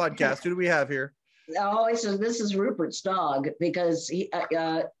podcast? Who do we have here? Oh, so this is Rupert's dog, because he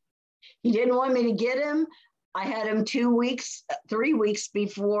didn't want me to get him. I had him 3 weeks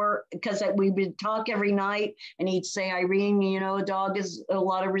before, because we would talk every night, and he'd say, Irene, you know, a dog is a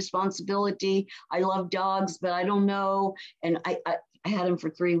lot of responsibility. I love dogs, but I don't know. And I had him for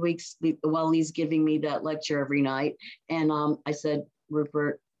 3 weeks while he's giving me that lecture every night. And I said,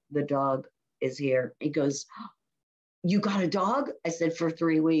 Rupert, the dog is here. He goes, you got a dog? I said, for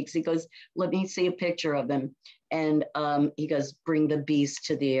 3 weeks. He goes, let me see a picture of him. And he goes, bring the beast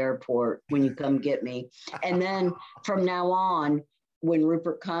to the airport when you come get me. And then from now on, when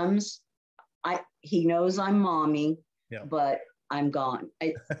Rupert comes, he knows I'm mommy, but I'm gone.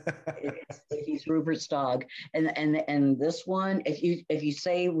 He's Rupert's dog. And this one, if you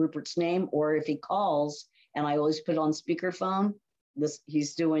say Rupert's name, or if he calls, and I always put on speakerphone,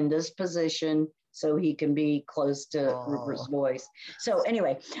 he's doing this position so he can be close to Rupert's voice. So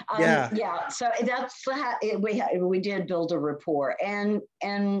anyway, so that's we did build a rapport, and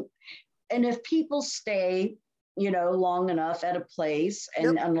if people stay, you know, long enough at a place,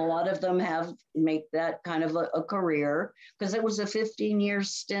 and a lot of them make that kind of a career, because it was a 15-year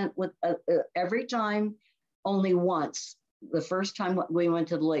stint with every time, only once. The first time we went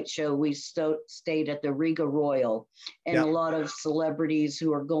to the Late Show, we stayed at the Riga Royal, and a lot of celebrities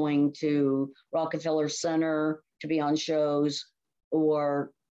who are going to Rockefeller Center to be on shows, or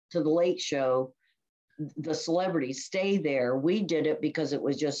to the Late Show, the celebrities stay there. We did it because it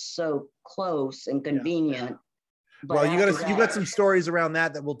was just so close and convenient. But well, you got some stories around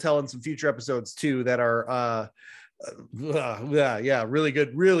that we'll tell in some future episodes too, that are really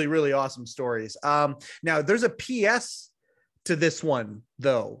good, really awesome stories. Now there's a PS to this one,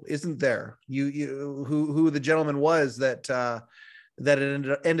 though, isn't there? Who the gentleman was that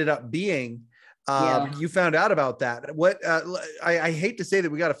it ended up being. You found out about that. What I hate to say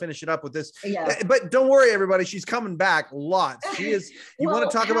that we got to finish it up with this, but don't worry, everybody, she's coming back lots. She is. You want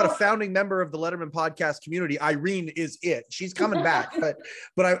to talk about a founding member of the Letterman podcast community? Irene is it. She's coming back,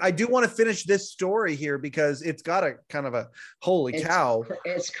 but I do want to finish this story here, because it's got a kind of a holy cow.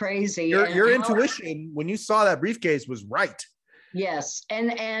 It's crazy. Your intuition when you saw that briefcase was right. Yes,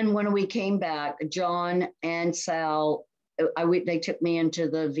 and when we came back, John and Sal, they took me into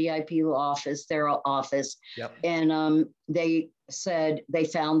the VIP office, their office, and they said they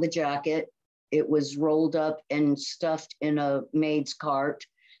found the jacket. It was rolled up and stuffed in a maid's cart.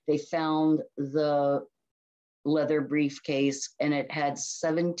 They found the leather briefcase, and it had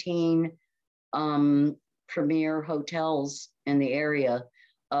 17 premier hotels in the area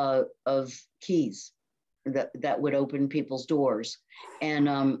of keys that would open people's doors,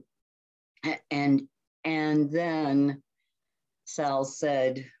 and then Sal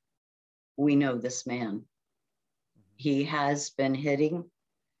said, we know this man. He has been hitting,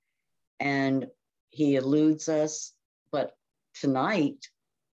 and he eludes us, but tonight,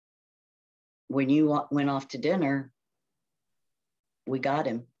 when you went off to dinner, we got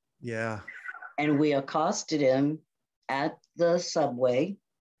him. Yeah. And we accosted him at the subway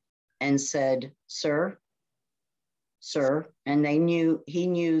and said, sir, and he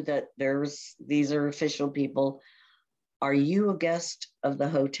knew that these are official people. Are you a guest of the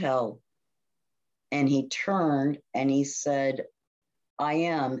hotel? And he turned and he said, I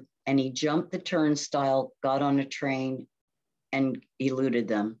am. And he jumped the turnstile, got on a train, and eluded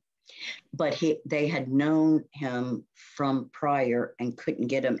them. But they had known him from prior and couldn't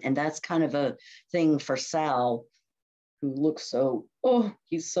get him. And that's kind of a thing for Sal, who looks so,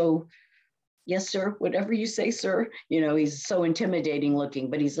 he's so, yes, sir, whatever you say, sir. You know, he's so intimidating looking,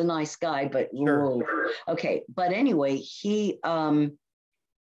 but he's a nice guy, but whoa. Okay. But anyway, he wrote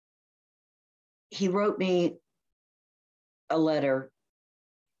me a letter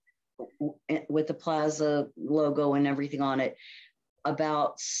with the Plaza logo and everything on it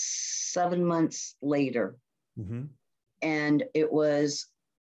about 7 months later. Mm-hmm. And it was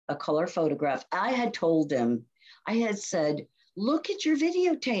a color photograph. I had told him, I had said, look at your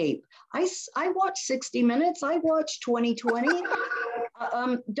videotape. I watched 60 Minutes. I watched 2020.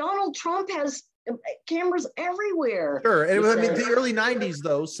 Donald Trump has cameras everywhere. Sure. And I mean, the early 90s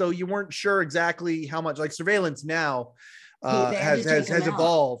though, so you weren't sure exactly how much, like surveillance now has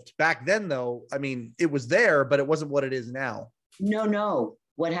evolved. Back then though, I mean, it was there, but it wasn't what it is now. No.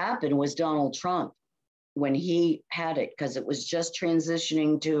 What happened was Donald Trump, when he had it, because it was just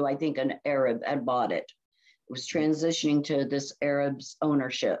transitioning to, I think an Arab had bought it. It was transitioning to this Arab's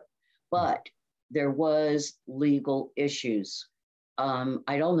ownership, but there was legal issues.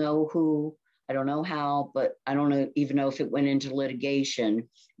 I don't know who, I don't know how, but I don't even know if it went into litigation,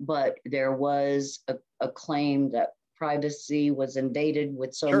 but there was a claim that privacy was invaded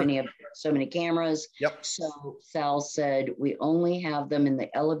with so many cameras. Yep. So Sal said, we only have them in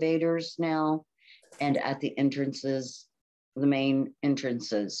the elevators now and at the entrances, the main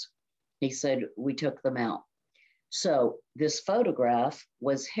entrances. He said, we took them out. So this photograph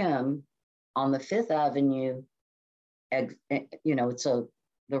was him on the Fifth Avenue, it's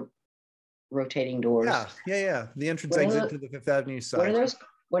the rotating doors. Yeah. The entrance exit to the Fifth Avenue side.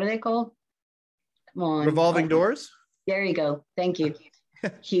 What are they called? Come on. Revolving doors? There you go. Thank you.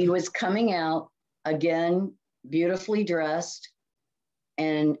 He was coming out, again, beautifully dressed,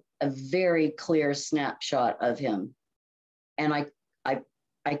 and a very clear snapshot of him. And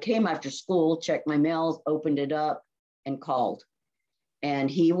I came after school, checked my mails, opened it up, and called. And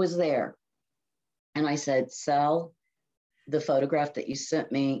he was there. And I said, Sal, the photograph that you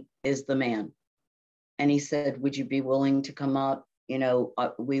sent me is the man. And he said, would you be willing to come up?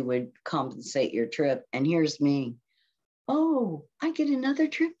 We would compensate your trip. And here's me. Oh, I get another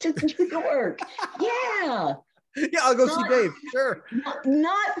trip to New York. Yeah. Yeah, I'll go see Dave. Sure.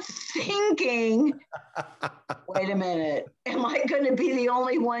 Not thinking, wait a minute, am I going to be the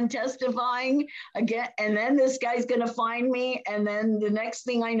only one testifying again? And then this guy's going to find me. And then the next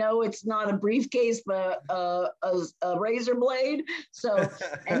thing I know, it's not a briefcase, but a razor blade. So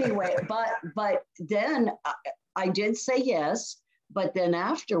anyway, but then I did say yes. But then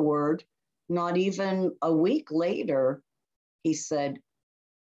afterward, not even a week later, he said,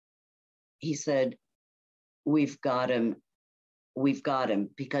 we've got him,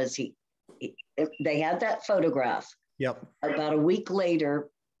 because they had that photograph. Yep. About a week later,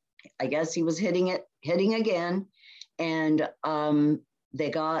 I guess he was hitting again. And they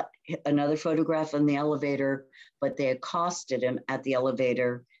got another photograph in the elevator, but they accosted him at the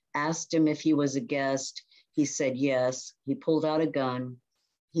elevator, asked him if he was a guest. He said yes. He pulled out a gun.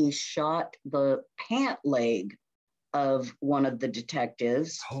 He shot the pant leg of one of the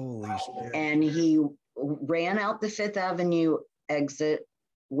detectives. Holy shit. And he ran out the Fifth Avenue exit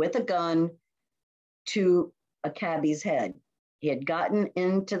with a gun to a cabbie's head. He had gotten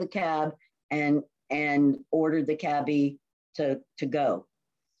into the cab and ordered the cabbie to go.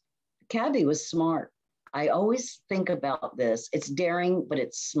 The cabbie was smart. I always think about this. It's daring, but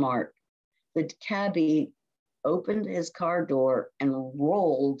it's smart. The cabbie opened his car door and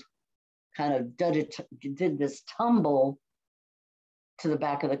rolled, kind of did this tumble to the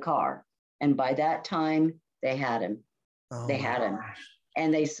back of the car. And by that time, they had him.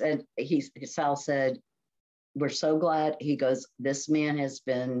 And they said, Sal said, we're so glad. He goes, this man has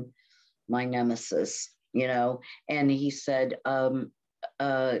been my nemesis, and he said,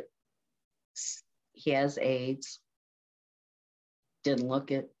 he has AIDS. Didn't look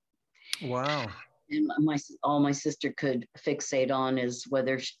it. Wow. And all my sister could fixate on is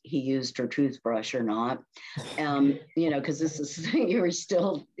whether he used her toothbrush or not, because this is we're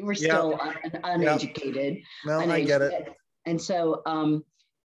still uneducated. No, I get it. And so,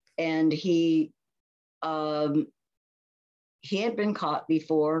 and he had been caught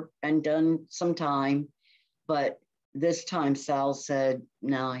before and done some time, but this time Sal said,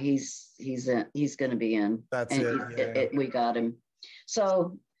 no, he's going to be in. That's we got him.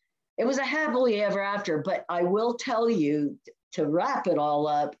 So it was a happily ever after, but I will tell you, to wrap it all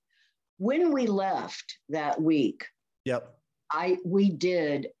up, when we left that week, yep, I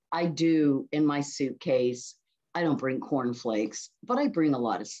do in my suitcase, I don't bring cornflakes, but I bring a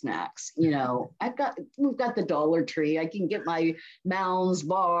lot of snacks. We've got the Dollar Tree. I can get my Mounds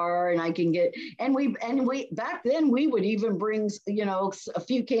bar, and I can get, and we back then we would even bring, a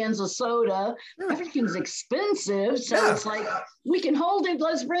few cans of soda. Everything's expensive. So it's like, we can hold it,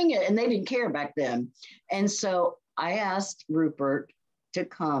 let's bring it. And they didn't care back then. And so I asked Rupert to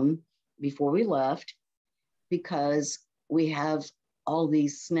come before we left, because we have all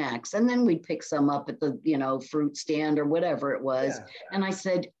these snacks, and then we'd pick some up at the fruit stand or whatever it was. And I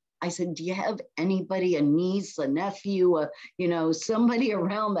said, do you have anybody, a niece, a nephew, somebody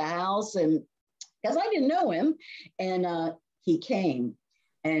around the house? And because I didn't know him, and he came,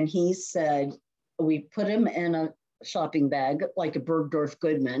 and he said, we put him in shopping bag, like a Bergdorf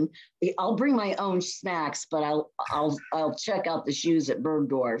Goodman. I'll bring my own snacks, but I'll check out the shoes at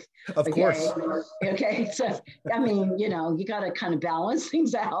Bergdorf. Of course. Okay. So, I mean, you know, you got to kind of balance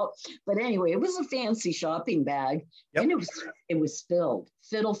things out. But anyway, it was a fancy shopping bag, Yep. and it was filled.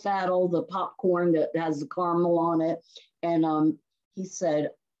 Fiddle Faddle, the popcorn that has the caramel on it. And he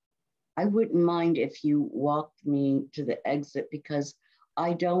said, I wouldn't mind if you walked me to the exit, because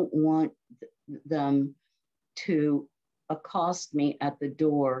I don't want them to accost me at the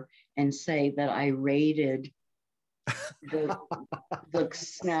door and say that I raided the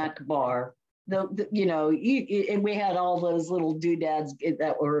snack bar. You know, and we had all those little doodads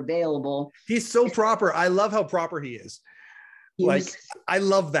that were available. He's so proper. I love how proper he is. I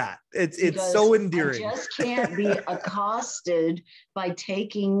love that. It's so endearing. I just can't be accosted by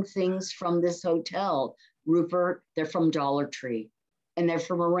taking things from this hotel. Rupert, they're from Dollar Tree, and they're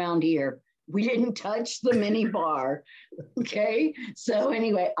from around here. We didn't touch the mini bar. Okay. So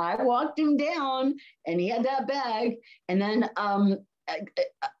anyway, I walked him down, and he had that bag. And then,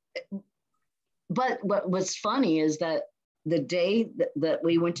 but what was funny is that the day that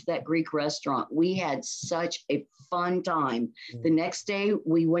we went to that Greek restaurant, we had such a fun time. The next day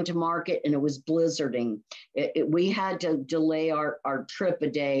we went to market, and it was blizzarding. We had to delay our trip a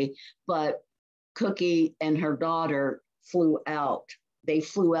day, but Cookie and her daughter flew out. They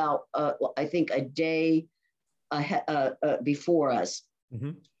flew out, I think, a day before us.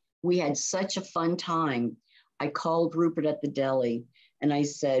 Mm-hmm. We had such a fun time. I called Rupert at the deli, and I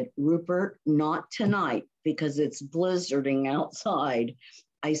said, Rupert, not tonight, because it's blizzarding outside.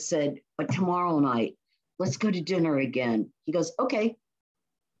 I said, but tomorrow night, let's go to dinner again. He goes, okay.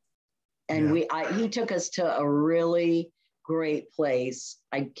 And he took us to a really great place.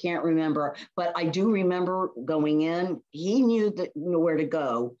 I can't remember, but I do remember going in. He knew where to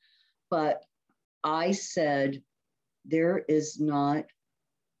go, but I said, there is not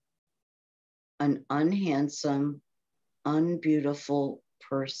an unhandsome, unbeautiful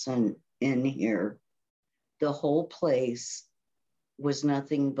person in here. The whole place was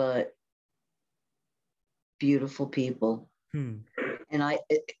nothing but beautiful people. And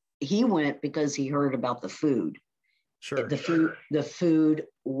he went because he heard about the food. Sure. The food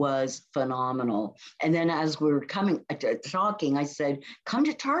was phenomenal. And then as we were talking, I said, come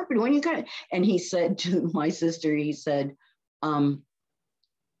to Tarpon, when you going? And he said to my sister, he said,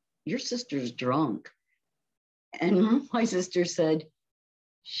 your sister's drunk. And my sister said,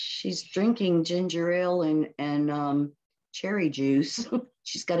 she's drinking ginger ale and cherry juice.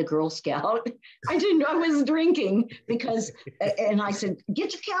 She's got a Girl Scout. I didn't know I was drinking because, and I said,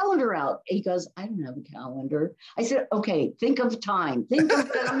 get your calendar out. He goes, I don't have a calendar. I said, okay, think of time. Think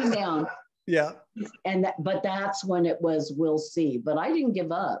of coming down. Yeah. But that's when it was, we'll see. But I didn't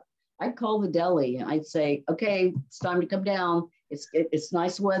give up. I'd call the deli and I'd say, okay, it's time to come down. It's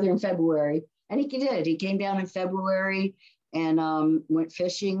nice weather in February. And he did. He came down in February and went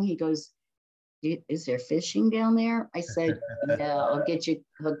fishing. He goes, is there fishing down there? I said, yeah, I'll get you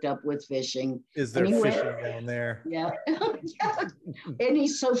hooked up with fishing. Is there fishing down there? Yeah. Yeah. And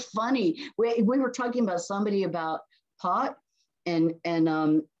he's so funny. We were talking about somebody about pot and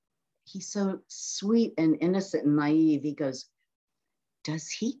he's so sweet and innocent and naive. He goes, does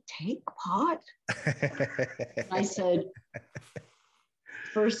he take pot? I said,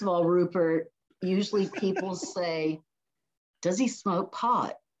 first of all, Rupert, usually people say, does he smoke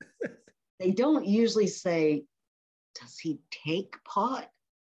pot? They don't usually say, does he take pot?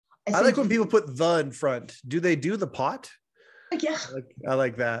 I like when people put the in front. Do they do the pot? Yeah. I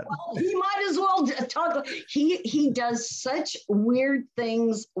like that. Well, he might as well talk. He does such weird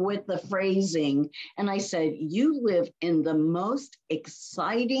things with the phrasing. And I said, you live in the most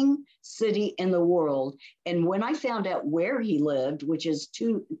exciting city in the world. And when I found out where he lived, which is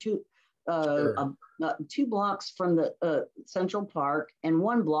two blocks from the Central Park and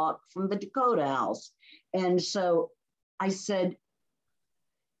 1 block from the Dakota House. And so I said,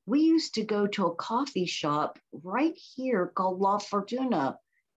 we used to go to a coffee shop right here called La Fortuna.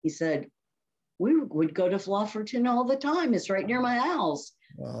 He said, we would go to La Fortuna all the time. It's right near my house.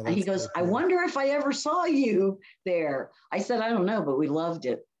 Wow, and he goes, I wonder if I ever saw you there. I said, I don't know, but we loved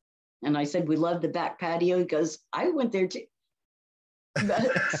it. And I said, we loved the back patio. He goes, I went there too.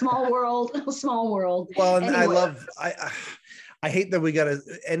 Small world. Well, and anyway. I hate that we got to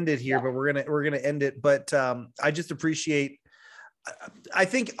end it here, but we're gonna end it. But I just appreciate. I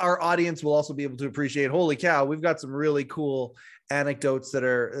think our audience will also be able to appreciate. Holy cow, we've got some really cool anecdotes that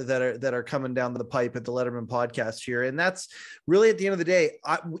are coming down the pipe at the Letterman Podcast here. And that's really, at the end of the day,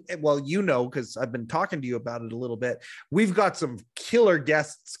 because I've been talking to you about it a little bit, we've got some killer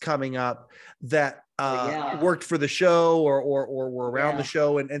guests coming up that worked for the show or were around the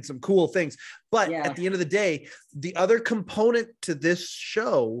show, and some cool things. But at the end of the day, the other component to this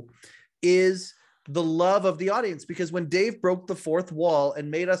show is the love of the audience, because when Dave broke the fourth wall and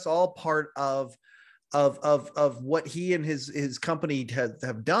made us all part of what he and his company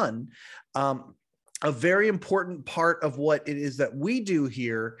have done, a very important part of what it is that we do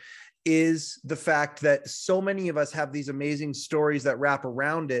here is the fact that so many of us have these amazing stories that wrap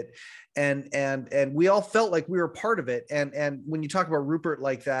around it. And we all felt like we were part of it. And when you talk about Rupert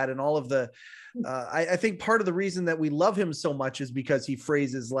like that, and all of the, I think part of the reason that we love him so much is because he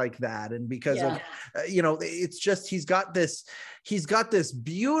phrases like that. And because of, it's just, he's got this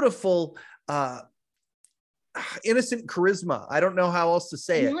beautiful, innocent charisma. I don't know how else to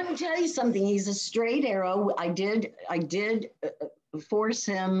say it. Let me tell you something. He's a straight arrow. I did force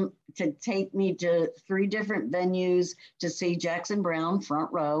him to take me to 3 different venues to see Jackson Browne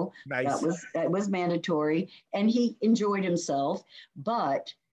front row. Nice. That was mandatory, and he enjoyed himself.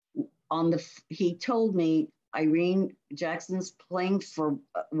 But he told me, Irene, Jackson's playing for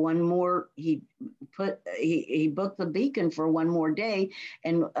one more. He booked the Beacon for one more day,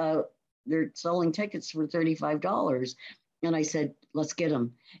 and they're selling tickets for $35. And I said, let's get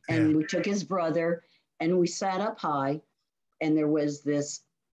him. And we took his brother, and we sat up high, and there was this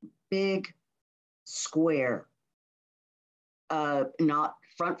big square, not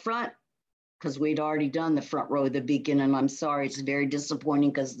front, because we'd already done the front row of the Beacon. And I'm sorry, it's very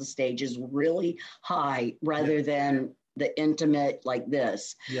disappointing because the stage is really high rather than the intimate like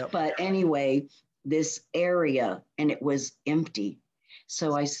this. Yep. But anyway, this area, and it was empty.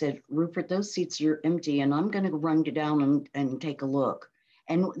 So I said, Rupert, those seats are empty, and I'm going to run down and take a look.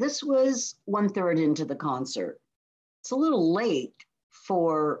 And this was 1/3 into the concert. It's a little late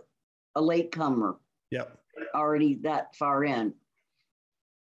for a latecomer. Yep. Already that far in.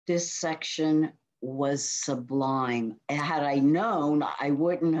 This section was sublime. Had I known, I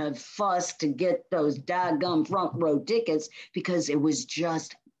wouldn't have fussed to get those daggum front row tickets, because it was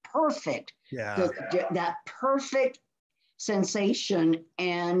just perfect. Yeah. That perfect sensation,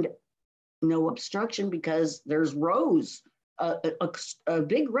 and no obstruction because there's rows, a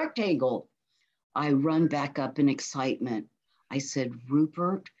big rectangle. I run back up in excitement. I said,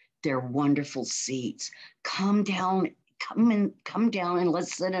 Rupert, they're wonderful seats. Come down and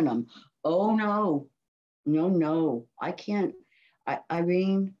let's sit in them. Oh, no, I can't.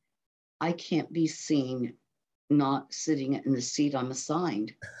 Irene, I can't be seen not sitting in the seat I'm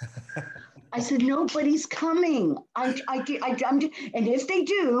assigned. I said, nobody's coming. I'm and if they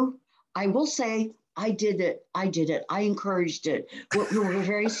do, I will say, I did it. I encouraged it. We're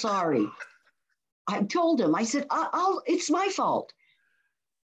very sorry. I told him, I said, it's my fault.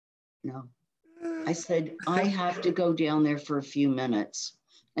 No. I said, I have to go down there for a few minutes.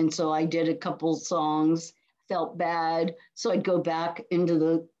 And so I did a couple songs, felt bad. So I'd go back into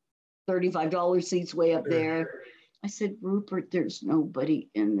the $35 seats way up there. I said, Rupert, there's nobody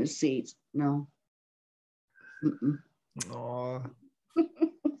in the seats. No. Aw.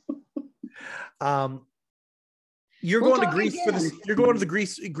 You're going to Greece again. You're going to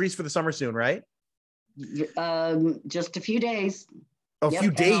Greece for the summer soon, right? Just a few days. A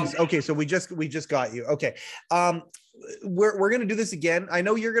few days. Okay, so we just got you. Okay. We're going to do this again. I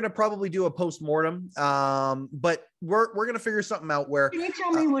know you're going to probably do a postmortem, but we're going to figure something out where. Can you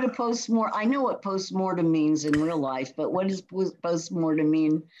tell me what a postmortem? I know what postmortem means in real life, but what does postmortem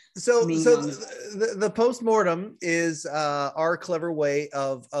mean? So the postmortem is our clever way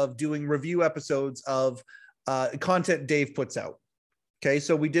of doing review episodes of content Dave puts out. Okay,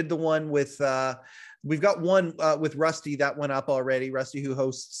 so we did the one with. We've got one with Rusty that went up already. Rusty, who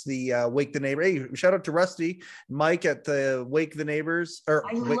hosts the Wake the Neighbor. Hey, shout out to Rusty, Mike at the Wake the Neighbors.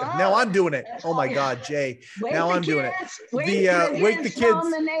 Now I'm doing it. Oh my God, Jay. Now I'm doing it. Wake the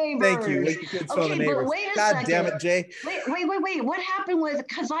kids. Thank you. Wake the kids from the neighbors. God damn it, Jay. Wait. What happened with?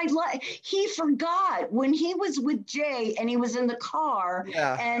 Because he forgot when he was with Jay and he was in the car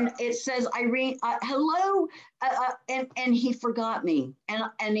and it says Irene, hello, and he forgot me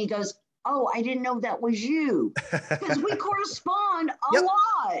and he goes, oh, I didn't know that was you, because we correspond a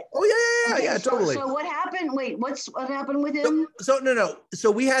lot. Oh yeah, totally. So what happened? Wait, what happened with him? No.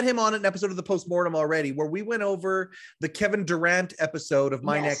 So we had him on an episode of the Postmortem already, where we went over the Kevin Durant episode of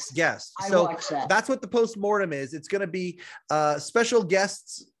My Next Guest. I watched that. That's what the Postmortem is. It's going to be special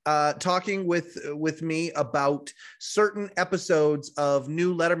guests talking with me about certain episodes of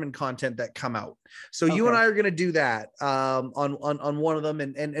new Letterman content that come out. So you and I are going to do that on one of them,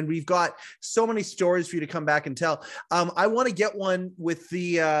 and we've got so many stories for you to come back and tell. I want to get one with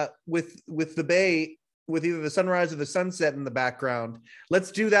the with the bay, with either the sunrise or the sunset in the background.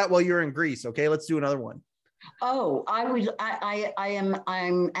 Let's do that while you're in Greece. Okay, let's do another one. Oh, I'm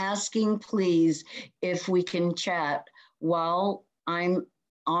asking, please, if we can chat while I'm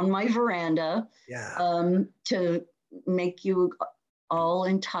on my veranda. Yeah. To make you all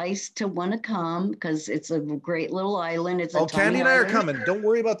enticed to want to come, because it's a great little island. It's a Candy and I island. are coming. Don't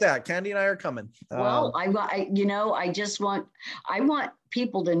worry about that. Candy and I are coming. Well, I want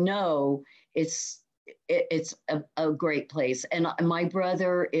people to know it's a great place. And my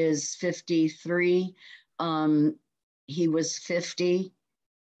brother is 53. He was 50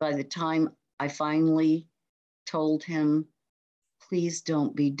 by the time I finally told him, please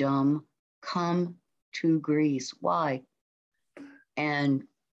don't be dumb. Come to Greece. Why? And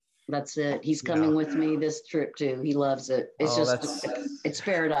that's it. He's coming with me this trip too. He loves it. It's it's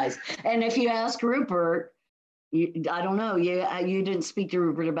paradise. And if you ask Rupert, I don't know, you didn't speak to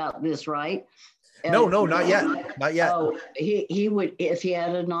Rupert about this, right? No, not yet. Not yet. Oh, he would, if he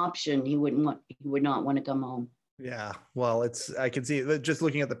had an option, he would not want to come home. Yeah. Well, I can see it just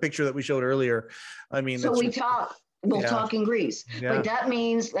looking at the picture that we showed earlier. I mean, so we'll talk in Greece, but that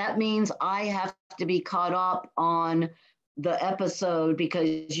means I have to be caught up on the episode,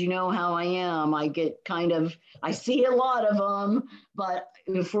 because you know how I am. I get I see a lot of them, but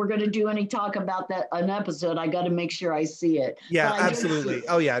if we're going to do any talk about an episode, I got to make sure I see it. Yeah, absolutely.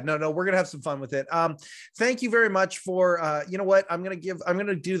 Oh yeah. No, we're going to have some fun with it. Thank you very much for, you know what, I'm going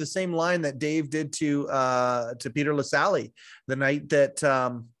to do the same line that Dave did to Peter LaSalle the night that,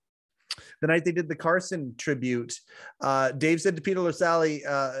 the night they did the Carson tribute. Dave said to Peter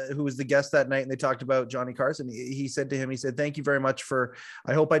LaSalle, who was the guest that night, and they talked about Johnny Carson. He said to him, thank you very much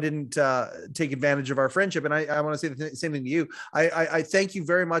I hope I didn't take advantage of our friendship. And I want to say the same thing to you. I thank you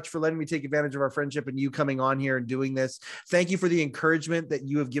very much for letting me take advantage of our friendship and you coming on here and doing this. Thank you for the encouragement that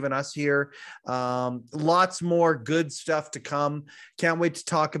you have given us here. Lots more good stuff to come. Can't wait to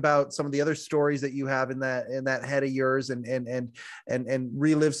talk about some of the other stories that you have in that head of yours, and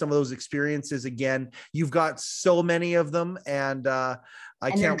relive some of those experiences again. You've got so many of them, and I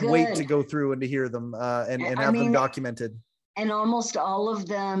can't wait to go through and to hear them and have them documented. And almost all of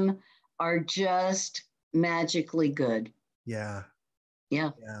them are just magically good. Yeah.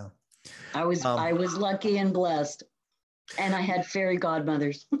 I was lucky and blessed, and I had fairy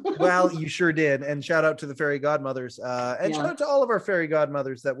godmothers. Well, you sure did. And shout out to the fairy godmothers, and shout out to all of our fairy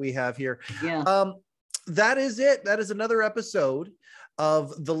godmothers that we have here. That is it. That is another episode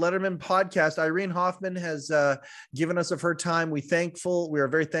of the Letterman Podcast. Irene Hoffman has given us of her time. We are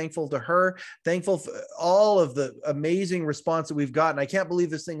very thankful to her, thankful for all of the amazing response that we've gotten. I can't believe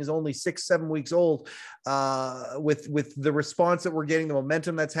this thing is only 6-7 weeks old, with the response that we're getting, the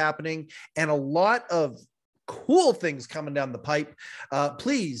momentum that's happening, and a lot of cool things coming down the pipe.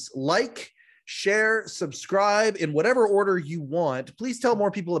 Please share, subscribe in whatever order you want. Please tell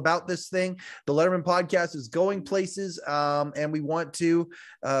more people about this thing. The Letterman Podcast is going places, and we want to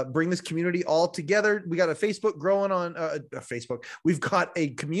bring this community all together. We got a Facebook growing on Facebook. We've got a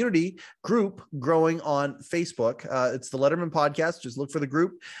community group growing on Facebook. It's the Letterman Podcast. Just look for the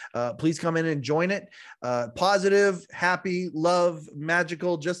group. Please come in and join it. Positive, happy, love,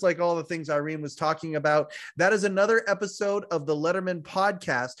 magical, just like all the things Irene was talking about. That is another episode of the Letterman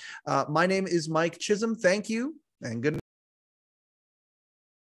Podcast. My name is Mike Chisholm. Thank you and good night.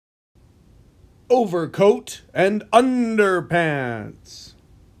 Overcoat and underpants.